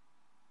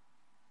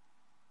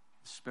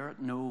 The Spirit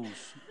knows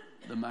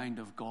the mind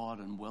of God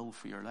and will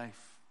for your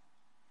life.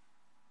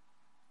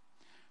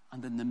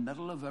 And in the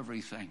middle of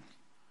everything,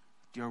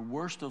 your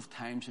worst of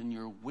times, in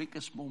your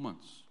weakest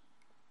moments,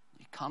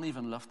 you can't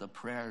even lift a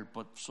prayer,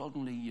 but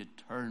suddenly you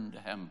turn to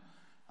him.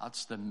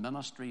 That's the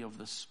ministry of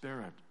the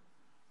Spirit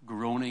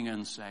groaning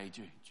inside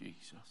you.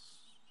 Jesus.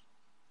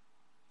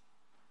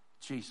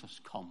 Jesus,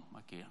 come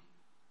again.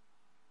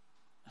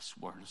 This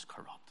world is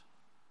corrupt.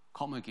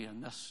 come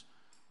again. This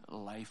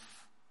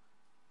life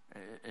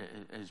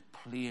is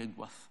plagued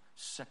with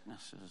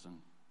sicknesses and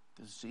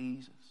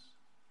diseases.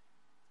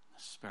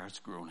 The Spirit's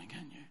groaning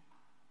in you.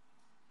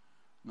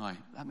 Now,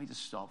 let me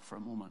just stop for a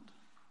moment.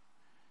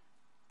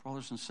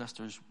 Brothers and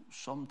sisters,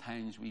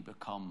 sometimes we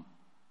become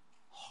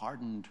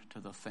hardened to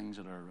the things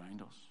that are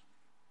around us.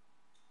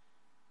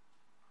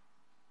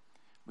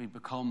 We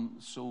become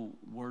so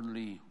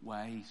worldly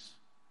wise,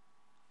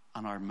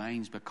 and our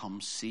minds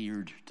become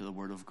seared to the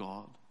Word of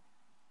God.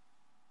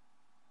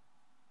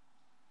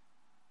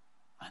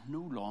 And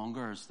no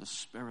longer is the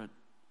Spirit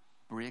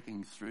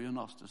breaking through in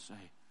us to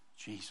say,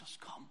 Jesus,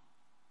 come.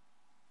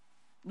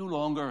 No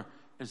longer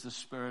is the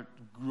Spirit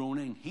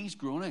groaning. He's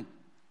groaning.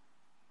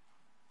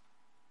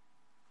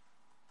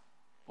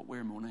 But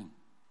we're moaning.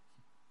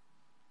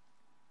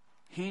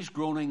 He's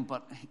groaning,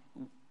 but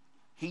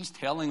He's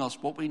telling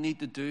us what we need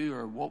to do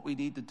or what we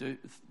need to do,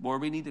 where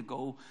we need to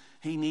go.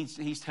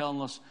 He's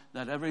telling us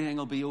that everything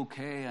will be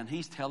okay, and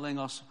He's telling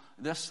us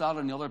this, that,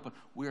 and the other, but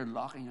we're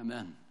locking Him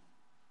in.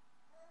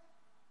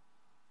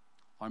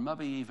 Or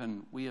maybe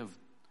even we have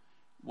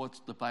what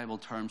the Bible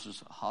terms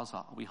as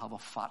we have a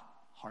fat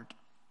heart.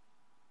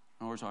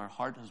 In other words, our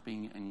heart has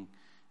been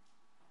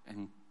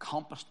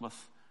encompassed with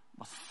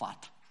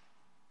fat.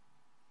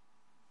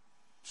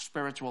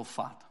 Spiritual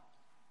fat.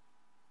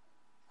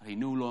 He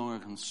no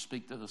longer can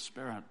speak to the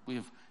Spirit.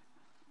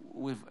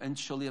 We've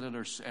insulated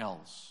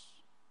ourselves.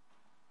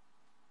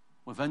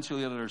 We've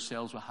insulated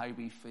ourselves with how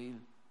we feel.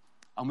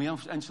 And we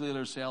have insulated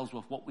ourselves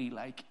with what we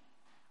like.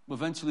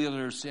 We've insulated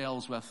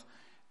ourselves with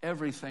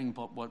everything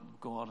but what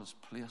God has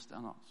placed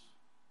in us.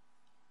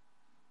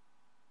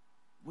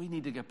 We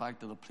need to get back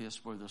to the place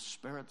where the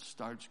Spirit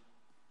starts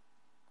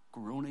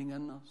groaning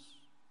in us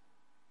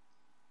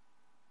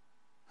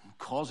and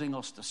causing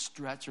us to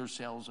stretch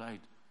ourselves out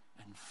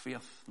in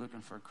faith,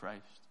 looking for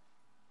Christ.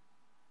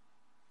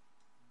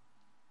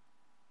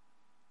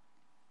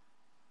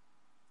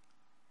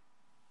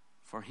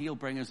 For He'll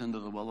bring us into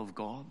the will of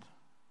God.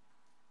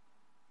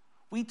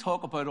 We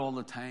talk about all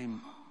the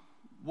time,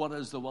 what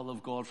is the will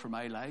of God for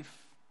my life?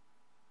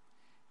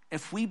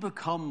 If we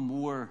become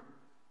more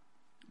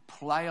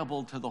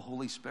pliable to the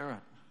Holy Spirit,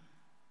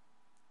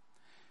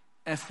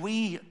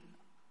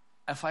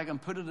 if I can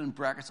put it in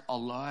brackets,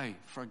 allow,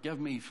 forgive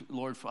me,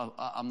 Lord,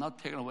 I'm not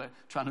taking away,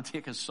 trying to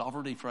take His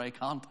sovereignty, for I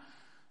can't.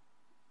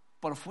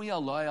 But if we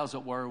allow, as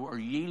it were, or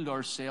yield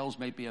ourselves,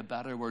 might be a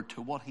better word,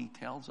 to what He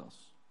tells us,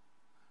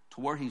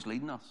 to where He's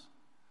leading us,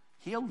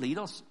 He'll lead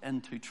us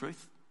into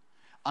truth,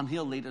 and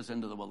He'll lead us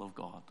into the will of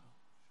God.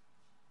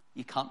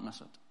 You can't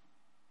miss it.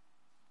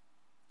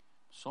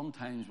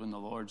 Sometimes when the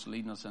Lord's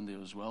leading us into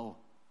His will,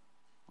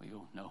 we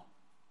go, no,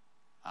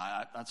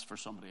 that's for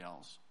somebody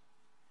else.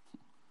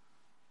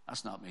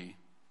 That's not me.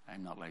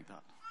 I'm not like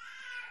that.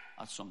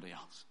 That's somebody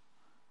else.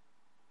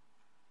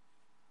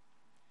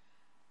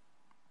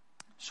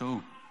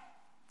 So,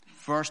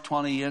 verse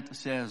 28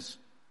 says,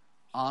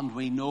 and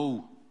we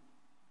know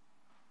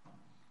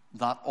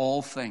that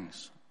all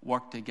things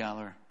work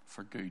together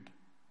for good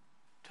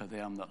to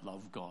them that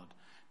love God.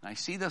 Now, I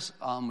see this,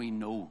 and we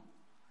know.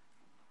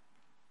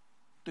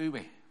 Do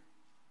we?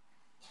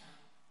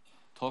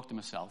 Talk to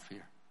myself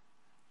here.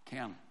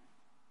 Ken,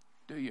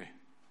 do you?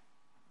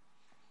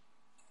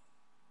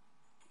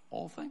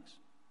 All things?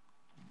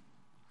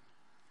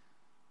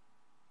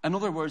 In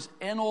other words,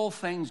 in all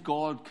things,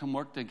 God can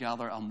work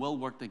together and will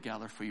work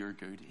together for your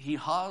good. He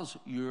has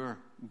your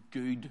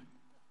good.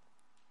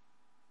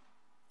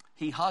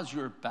 He has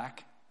your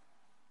back.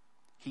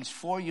 He's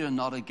for you and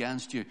not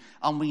against you.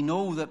 And we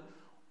know that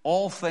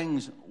all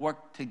things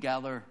work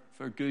together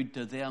for good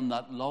to them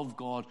that love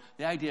God.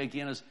 The idea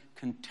again is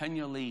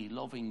continually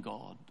loving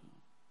God.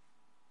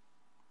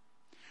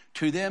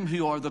 To them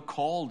who are the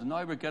called.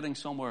 Now we're getting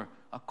somewhere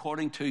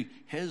according to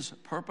His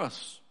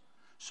purpose.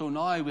 So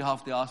now we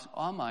have to ask,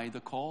 am I the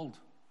called?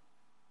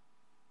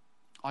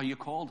 Are you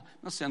called? I'm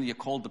not saying you're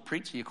called to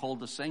preach, you're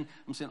called to sing.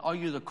 I'm saying, are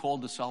you the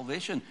called to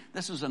salvation?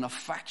 This is an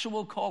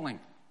effectual calling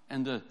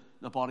into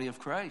the body of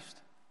Christ.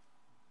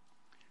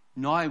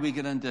 Now we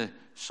get into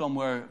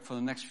somewhere for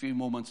the next few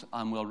moments,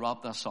 and we'll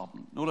wrap this up.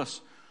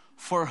 Notice,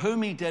 for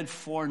whom He did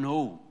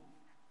foreknow.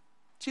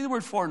 See the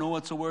word foreknow?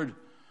 It's a word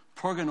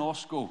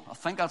prognosko. I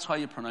think that's how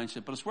you pronounce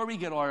it, but it's where we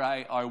get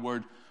our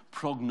word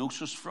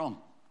prognosis from.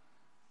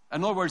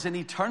 In other words, in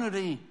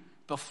eternity,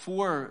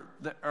 before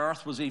the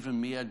earth was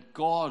even made,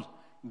 God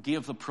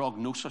gave the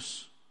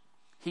prognosis.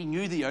 He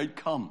knew the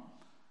outcome.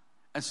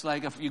 It's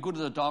like if you go to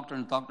the doctor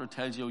and the doctor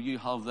tells you, you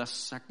have this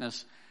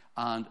sickness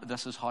and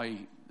this is how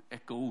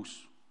it goes.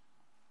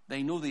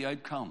 They know the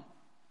outcome.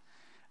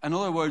 In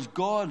other words,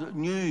 God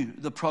knew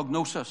the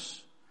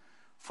prognosis.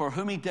 For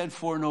whom He did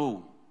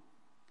foreknow,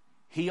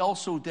 He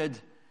also did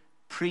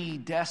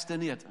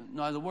predestinate.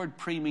 Now the word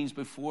pre means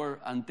before,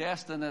 and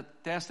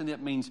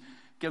destinate means,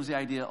 gives the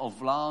idea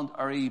of land,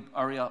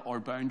 area or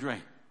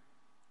boundary.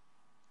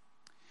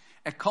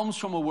 It comes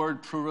from a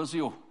word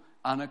prorizio,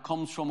 and that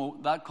comes from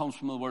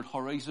the word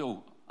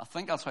horizo. I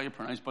think that's how you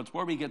pronounce it, but it's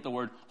where we get the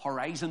word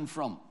horizon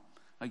from.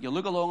 Like you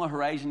look along a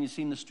horizon, you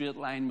see the straight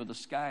line where the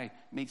sky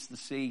meets the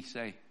sea,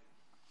 say.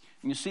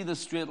 And you see the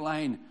straight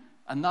line,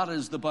 and that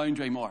is the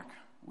boundary mark.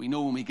 We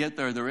know when we get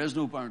there, there is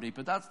no boundary,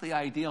 but that's the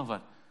idea of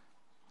it.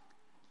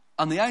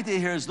 And the idea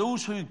here is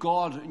those who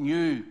God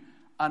knew,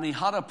 and he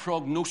had a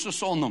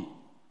prognosis on them.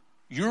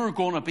 You're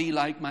going to be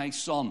like my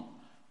son.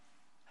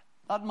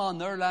 That man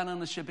there lying in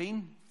the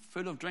shebeen,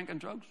 full of drink and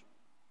drugs,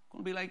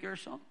 going to be like your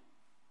son.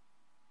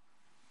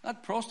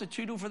 That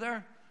prostitute over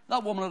there,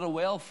 that woman at a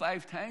well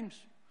 5 times,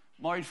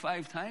 married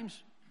 5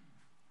 times,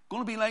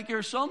 going to be like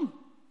your son.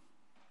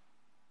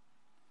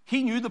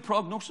 He knew the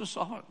prognosis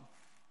of it.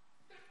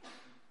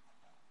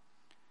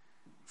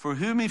 For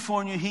whom he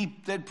foreknew, he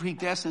did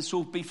predestine.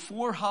 So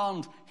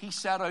beforehand, he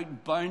set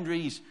out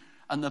boundaries.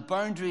 And the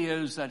boundary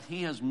is that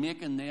he is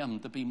making them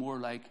to be more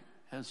like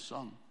his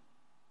son.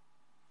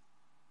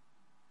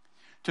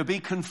 To be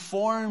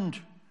conformed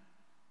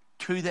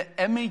to the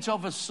image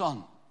of his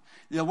son.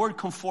 The word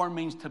conform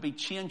means to be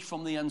changed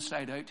from the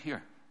inside out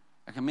here.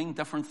 It can mean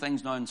different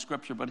things now in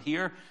Scripture, but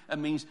here it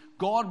means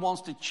God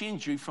wants to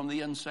change you from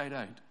the inside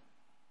out.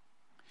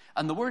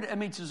 And the word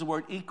image is the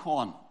word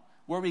icon,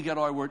 where we get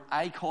our word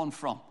icon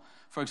from.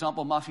 For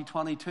example, Matthew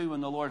 22,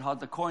 when the Lord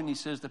had the coin, he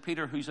says to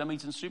Peter, whose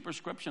image and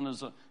superscription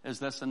is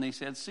this? And they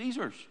said,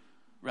 Caesar's.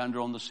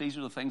 Render unto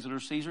Caesar the things that are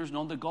Caesar's, and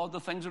unto God the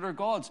things that are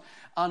God's.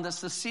 And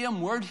it's the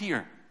same word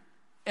here.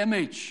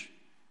 Image,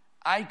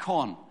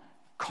 icon,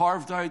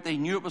 carved out. They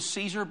knew it was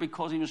Caesar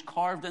because he was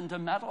carved into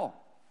metal.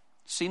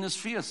 Seen his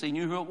face, they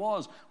knew who it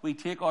was. We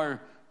take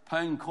our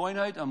pound coin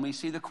out and we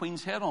see the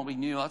Queen's head on it. We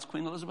knew that's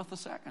Queen Elizabeth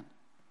II.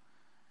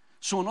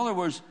 So in other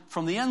words,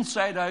 from the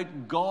inside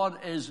out,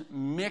 God is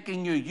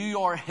making you. You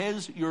are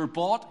his, you're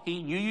bought.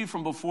 He knew you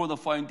from before the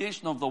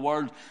foundation of the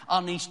world,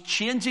 and he's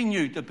changing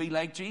you to be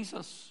like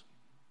Jesus.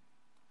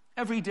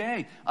 Every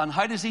day. And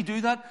how does he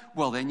do that?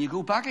 Well, then you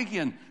go back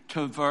again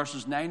to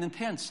verses 9 and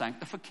 10,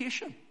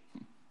 sanctification.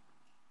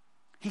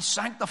 He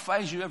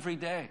sanctifies you every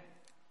day.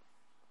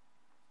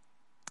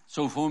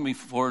 So whom we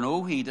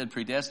foreknow, he did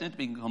predestinate to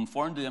be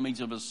conformed to the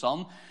image of his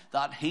Son,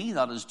 that he,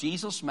 that is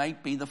Jesus,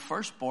 might be the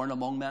firstborn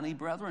among many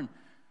brethren.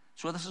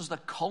 So this is the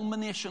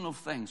culmination of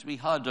things. We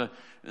had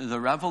the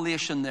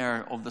revelation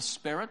there of the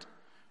Spirit.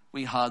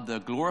 We had the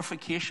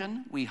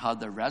glorification. We had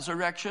the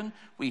resurrection.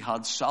 We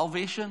had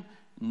salvation.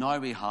 Now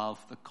we have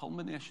the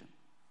culmination.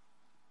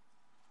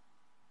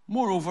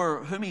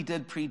 Moreover, whom he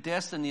did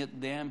predestinate,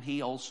 them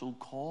he also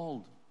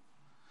called.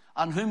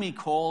 And whom he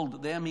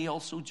called, them he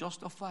also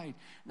justified.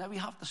 Now we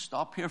have to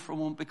stop here for a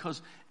moment, because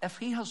if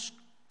he has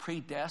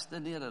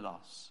predestinated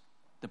us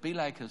to be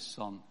like his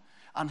Son,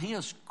 and he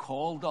has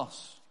called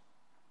us,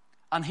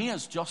 and he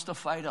has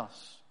justified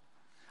us,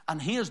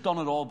 and he has done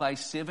it all by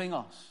saving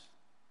us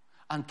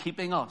and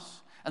keeping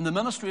us, and the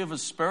ministry of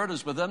his Spirit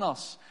is within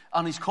us,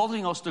 and he's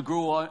causing us to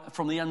grow out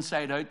from the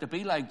inside out to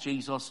be like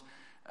Jesus,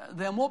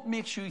 then what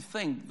makes you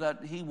think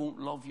that he won't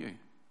love you?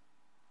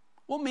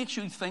 What makes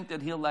you think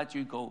that he'll let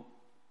you go?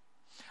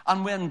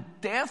 And when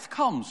death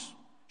comes,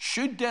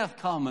 should death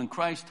come and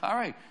Christ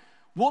tarry,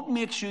 what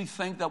makes you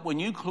think that when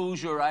you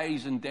close your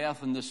eyes in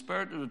death and the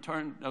Spirit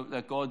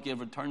that God gave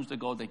returns to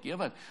God that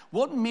gave it,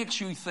 what makes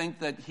you think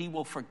that he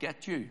will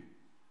forget you?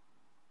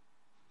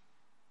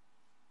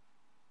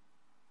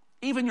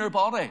 Even your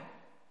body.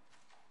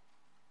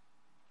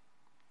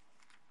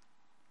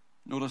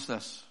 Notice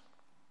this.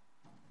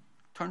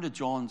 Turn to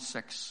John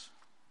 6.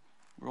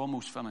 We're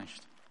almost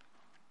finished.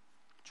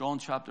 John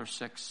chapter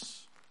 6.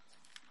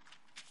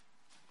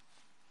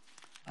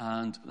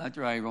 And let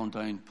your eye run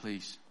down,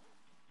 please,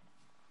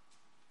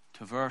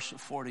 to verse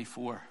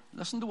 44.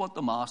 Listen to what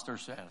the Master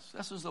says.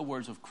 This is the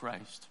words of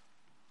Christ.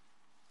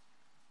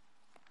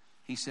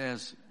 He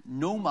says,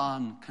 no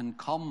man can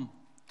come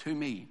to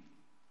me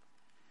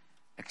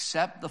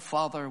except the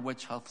Father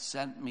which hath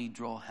sent me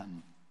draw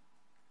him.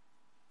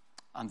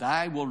 And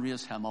I will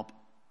raise him up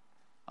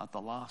at the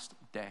last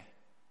day.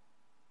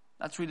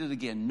 Let's read it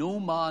again. No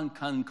man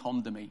can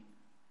come to me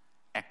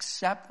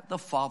except the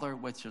Father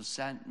which has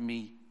sent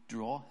me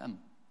draw him.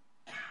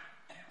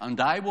 And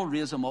I will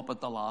raise him up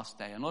at the last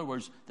day. In other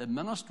words, the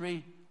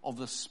ministry of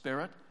the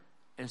Spirit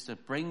is to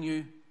bring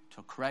you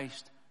to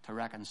Christ, to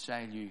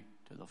reconcile you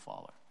to the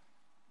Father.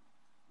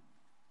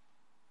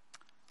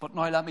 But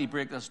now let me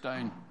break this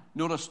down.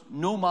 Notice,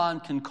 no man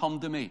can come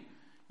to me.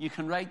 You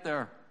can write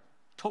there,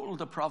 total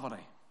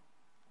depravity.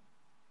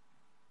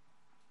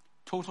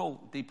 Total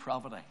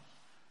depravity.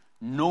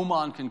 No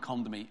man can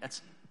come to me.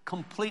 It's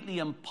completely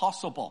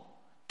impossible,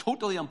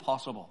 totally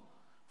impossible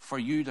for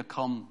you to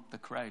come to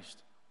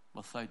Christ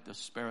without the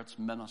Spirit's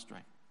ministry.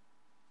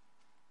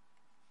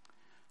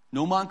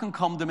 No man can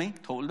come to me,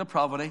 total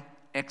depravity,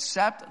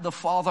 except the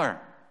Father.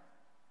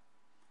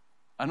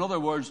 In other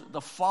words, the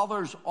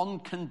Father's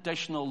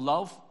unconditional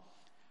love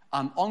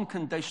and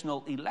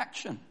unconditional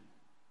election.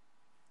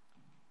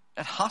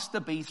 It has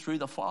to be through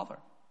the Father.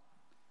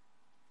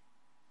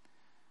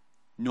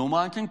 No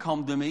man can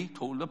come to me,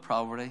 total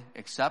depravity,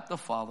 except the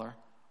Father,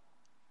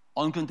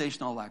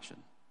 unconditional election,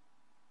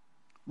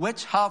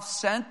 which hath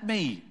sent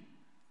me,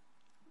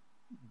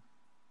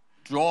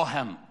 draw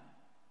him.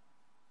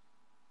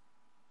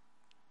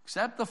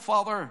 Except the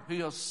Father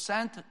who has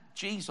sent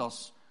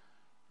Jesus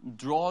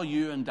draw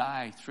you and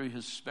I through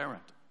his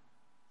Spirit.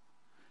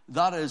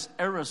 That is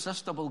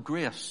irresistible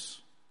grace.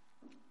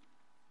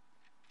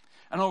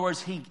 In other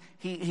words,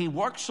 he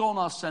works on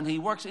us, and he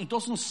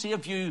doesn't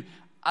save you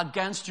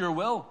against your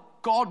will.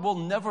 God will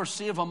never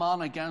save a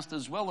man against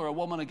his will or a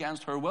woman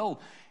against her will.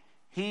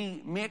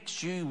 He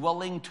makes you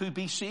willing to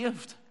be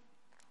saved.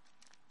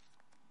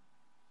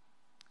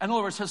 In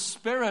other words, his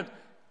Spirit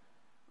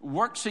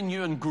works in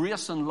you in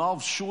grace and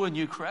love, showing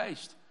you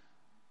Christ.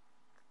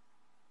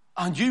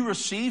 And you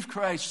receive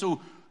Christ,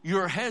 so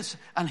you're his,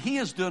 and he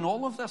is doing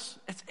all of this.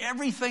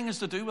 Everything is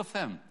to do with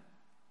him.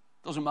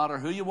 Doesn't matter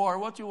who you are or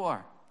what you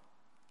are.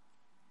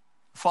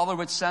 Father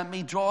which sent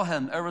me, draw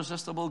him,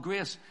 irresistible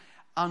grace,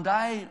 and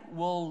I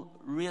will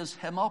raise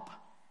him up.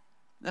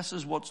 This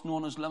is what's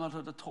known as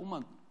limited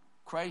atonement.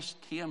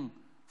 Christ came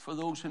for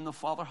those whom the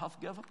Father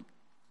hath given.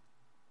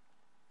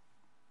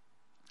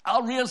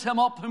 I'll raise him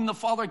up whom the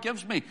Father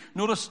gives me.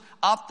 Notice,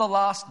 at the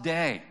last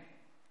day.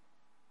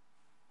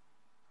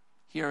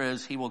 Here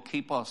is, he will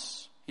keep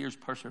us. Here's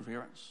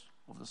perseverance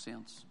of the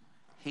saints.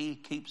 He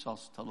keeps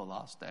us till the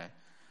last day.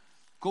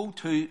 Go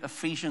to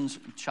Ephesians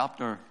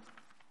chapter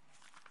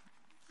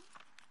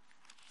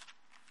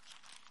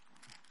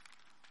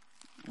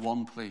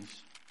 1,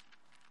 please.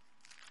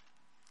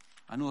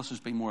 I know this has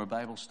been more a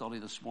Bible study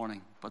this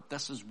morning, but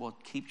this is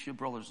what keeps you,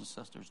 brothers and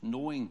sisters,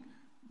 knowing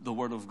the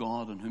Word of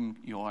God and whom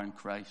you are in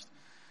Christ.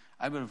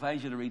 I would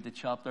advise you to read the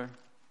chapter.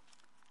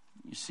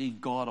 You see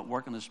God at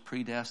work in his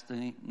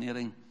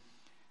predestinating.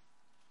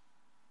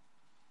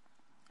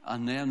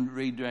 And then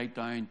read right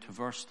down to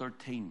verse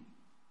 13.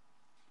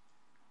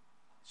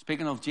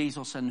 Speaking of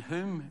Jesus, in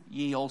whom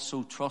ye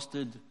also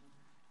trusted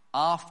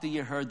after ye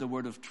heard the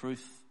word of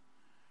truth,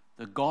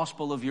 the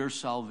gospel of your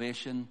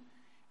salvation,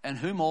 in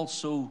whom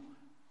also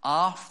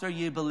after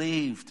ye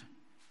believed,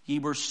 ye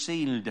were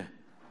sealed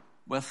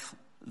with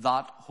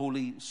that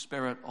Holy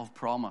Spirit of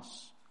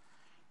promise.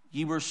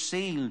 Ye were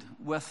sealed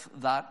with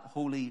that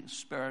Holy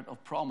Spirit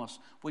of promise.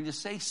 Will you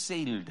say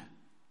sealed?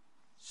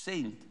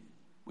 Sealed.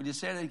 Will you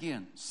say it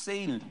again?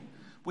 Sealed.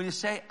 Will you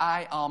say,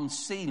 I am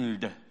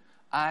sealed?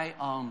 I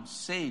am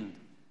sealed.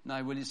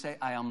 Now, will you say,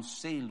 I am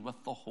sealed with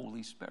the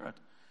Holy Spirit?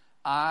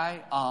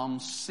 I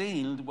am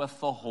sealed with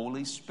the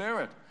Holy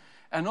Spirit.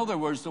 In other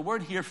words, the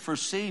word here for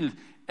sealed,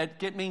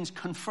 it means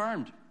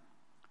confirmed.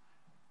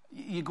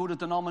 You go to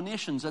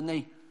denominations,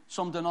 and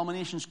some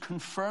denominations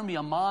confirm you.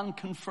 A man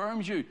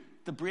confirms you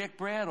to break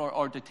bread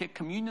or to take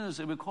communion, as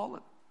they would call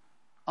it.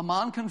 A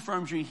man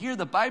confirms you. Here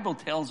the Bible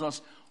tells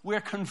us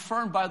we're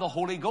confirmed by the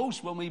Holy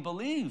Ghost when we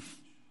believe.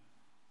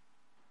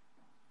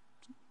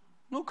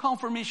 No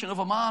confirmation of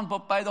a man,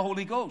 but by the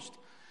Holy Ghost.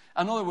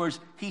 In other words,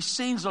 he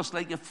seals us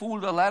like you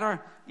fold a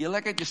letter, you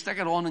lick it, you stick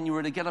it on, and you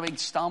were to get a big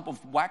stamp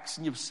of wax,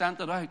 and you've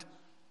sent it out.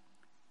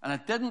 And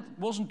it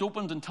wasn't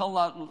opened until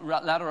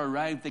that letter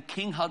arrived. The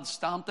king had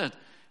stamped it.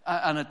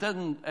 And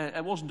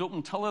it wasn't open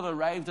until it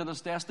arrived at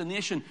its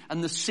destination.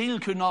 And the seal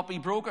could not be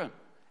broken.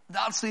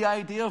 That's the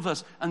idea of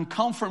this. And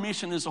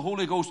confirmation is the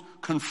Holy Ghost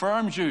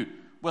confirms you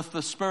with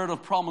the Spirit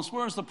of promise.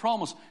 Where's the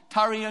promise?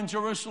 Tarry in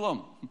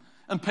Jerusalem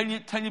until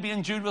you be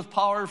endued with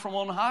power from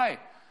on high.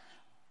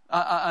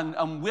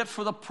 And wait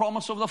for the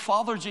promise of the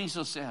Father,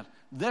 Jesus said.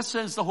 This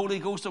is the Holy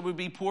Ghost that would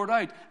be poured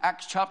out.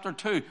 Acts chapter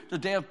 2, the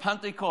day of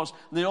Pentecost.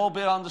 They all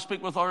began to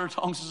speak with other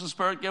tongues as the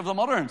Spirit gave them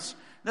utterance.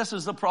 This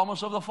is the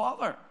promise of the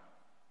Father.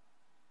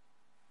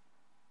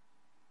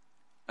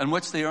 In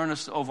which the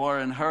earnest of our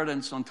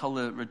inheritance until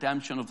the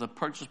redemption of the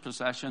purchased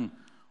possession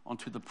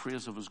unto the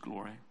praise of his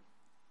glory.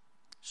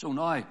 So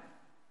now,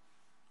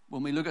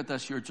 when we look at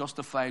this, you're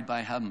justified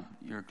by him.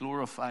 You're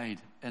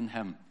glorified in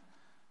him.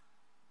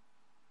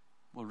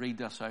 We'll read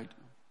this out.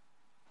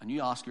 And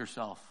you ask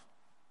yourself,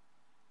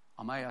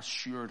 am I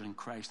assured in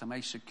Christ? Am I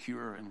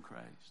secure in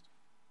Christ?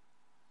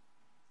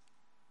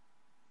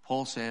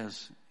 Paul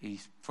says,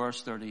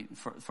 verse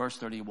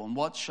 31,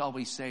 what shall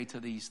we say to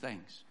these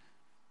things?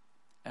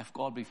 If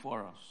God be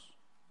for us,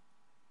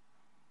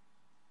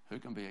 who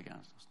can be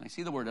against us? Now,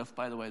 see the word if,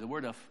 by the way. The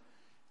word if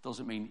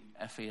doesn't mean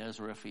if he is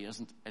or if he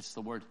isn't. It's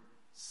the word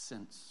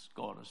since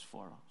God is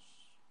for us.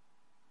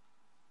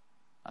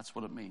 That's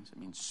what it means. It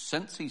means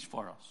since he's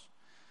for us.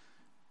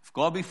 If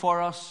God be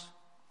for us,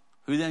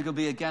 who then could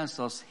be against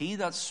us? He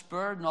that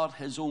spared not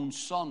his own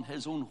son,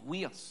 his own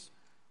ways,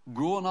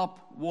 growing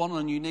up one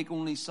and unique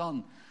only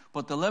son,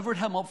 but delivered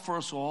him up for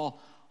us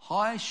all,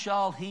 how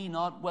shall he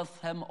not with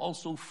him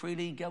also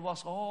freely give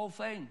us all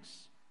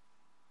things?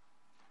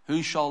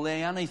 Who shall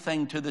lay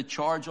anything to the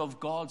charge of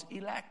God's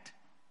elect?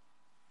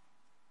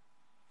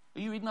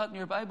 Are you reading that in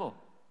your Bible?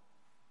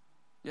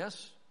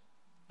 Yes?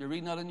 You're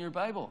reading that in your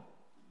Bible.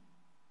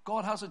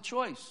 God has a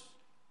choice.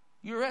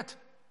 You're it.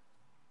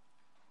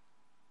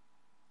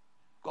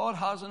 God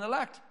has an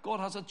elect.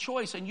 God has a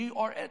choice, and you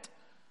are it.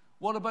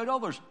 What about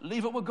others?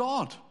 Leave it with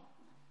God.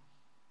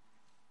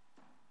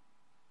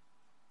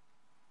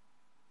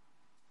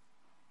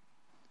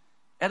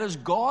 It is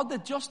God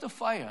that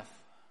justifieth.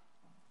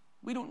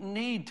 We don't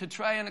need to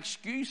try and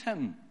excuse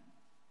him.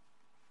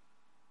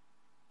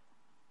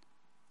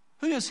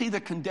 Who is he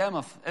that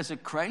condemneth? Is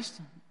it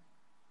Christ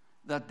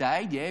that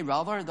died, yea,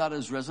 rather, that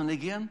is risen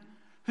again?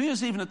 Who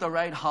is even at the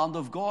right hand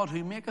of God,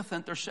 who maketh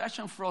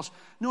intercession for us?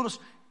 Notice,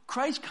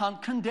 Christ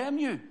can't condemn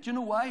you. Do you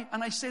know why?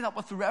 And I say that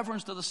with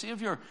reverence to the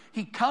Savior.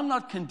 He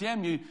cannot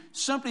condemn you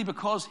simply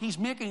because he's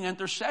making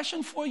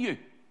intercession for you.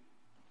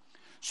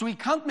 So he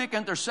can't make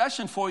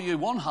intercession for you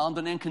one hand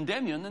and then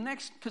condemn you in the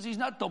next, because he's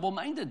not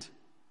double-minded.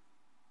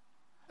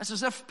 It's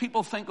as if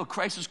people think, oh,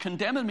 Christ is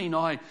condemning me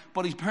now,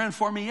 but he's praying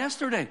for me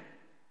yesterday.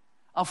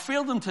 I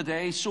failed him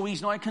today, so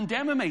he's now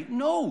condemning me.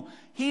 No,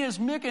 he is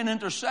making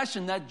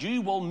intercession that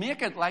you will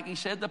make it, like he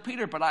said to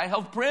Peter, but I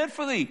have prayed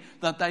for thee,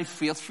 that thy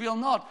faith fail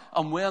not.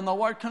 And when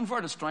thou art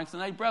converted, strengthen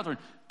thy brethren.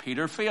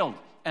 Peter failed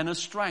in his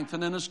strength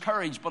and in his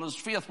courage, but his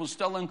faith was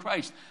still in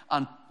Christ.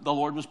 And the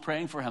Lord was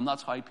praying for him.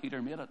 That's how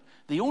Peter made it.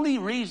 The only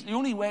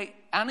way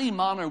any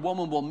man or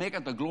woman will make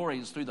it to glory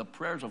is through the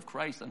prayers of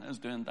Christ and his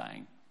doing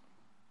dying.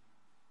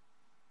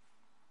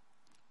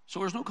 So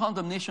there's no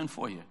condemnation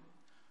for you.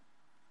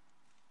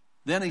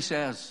 Then he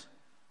says,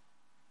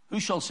 who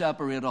shall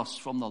separate us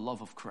from the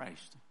love of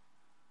Christ?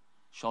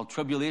 Shall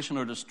tribulation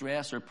or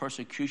distress or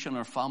persecution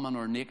or famine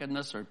or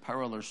nakedness or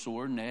peril or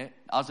sword? Nay,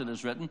 as it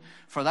is written,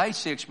 for thy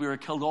sakes we are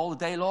killed all the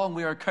day long.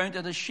 We are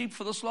counted as sheep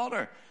for the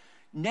slaughter.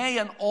 Nay,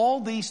 in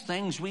all these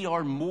things we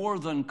are more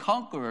than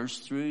conquerors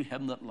through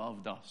him that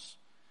loved us.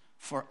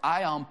 For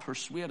I am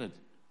persuaded.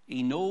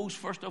 He knows,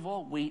 first of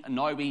all, we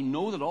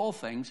know that all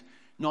things.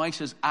 Now he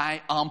says,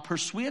 I am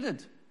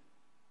persuaded.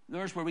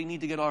 There's where we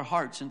need to get our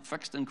hearts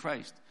fixed in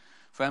Christ.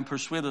 For I am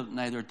persuaded that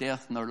neither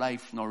death, nor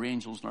life, nor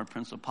angels, nor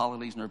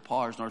principalities, nor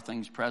powers, nor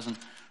things present,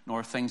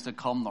 nor things to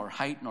come, nor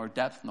height, nor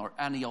depth, nor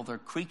any other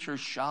creature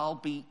shall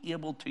be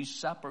able to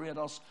separate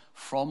us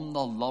from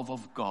the love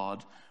of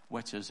God,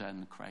 which is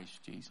in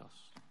Christ Jesus,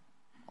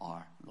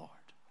 our Lord.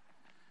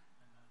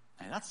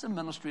 Now, that's the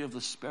ministry of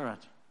the Spirit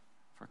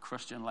for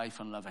Christian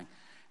life and living.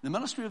 The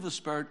ministry of the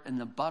Spirit in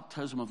the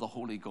baptism of the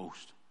Holy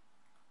Ghost.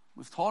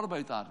 We've thought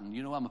about that, and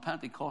I'm a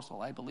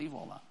Pentecostal. I believe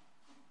all that.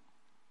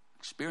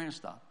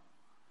 Experienced that.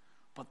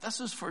 But this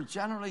is for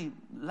generally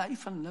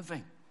life and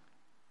living.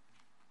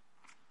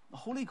 The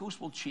Holy Ghost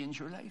will change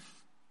your life.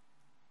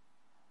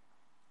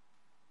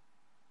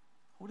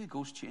 The Holy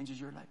Ghost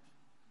changes your life.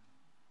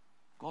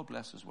 God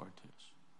bless his word to us.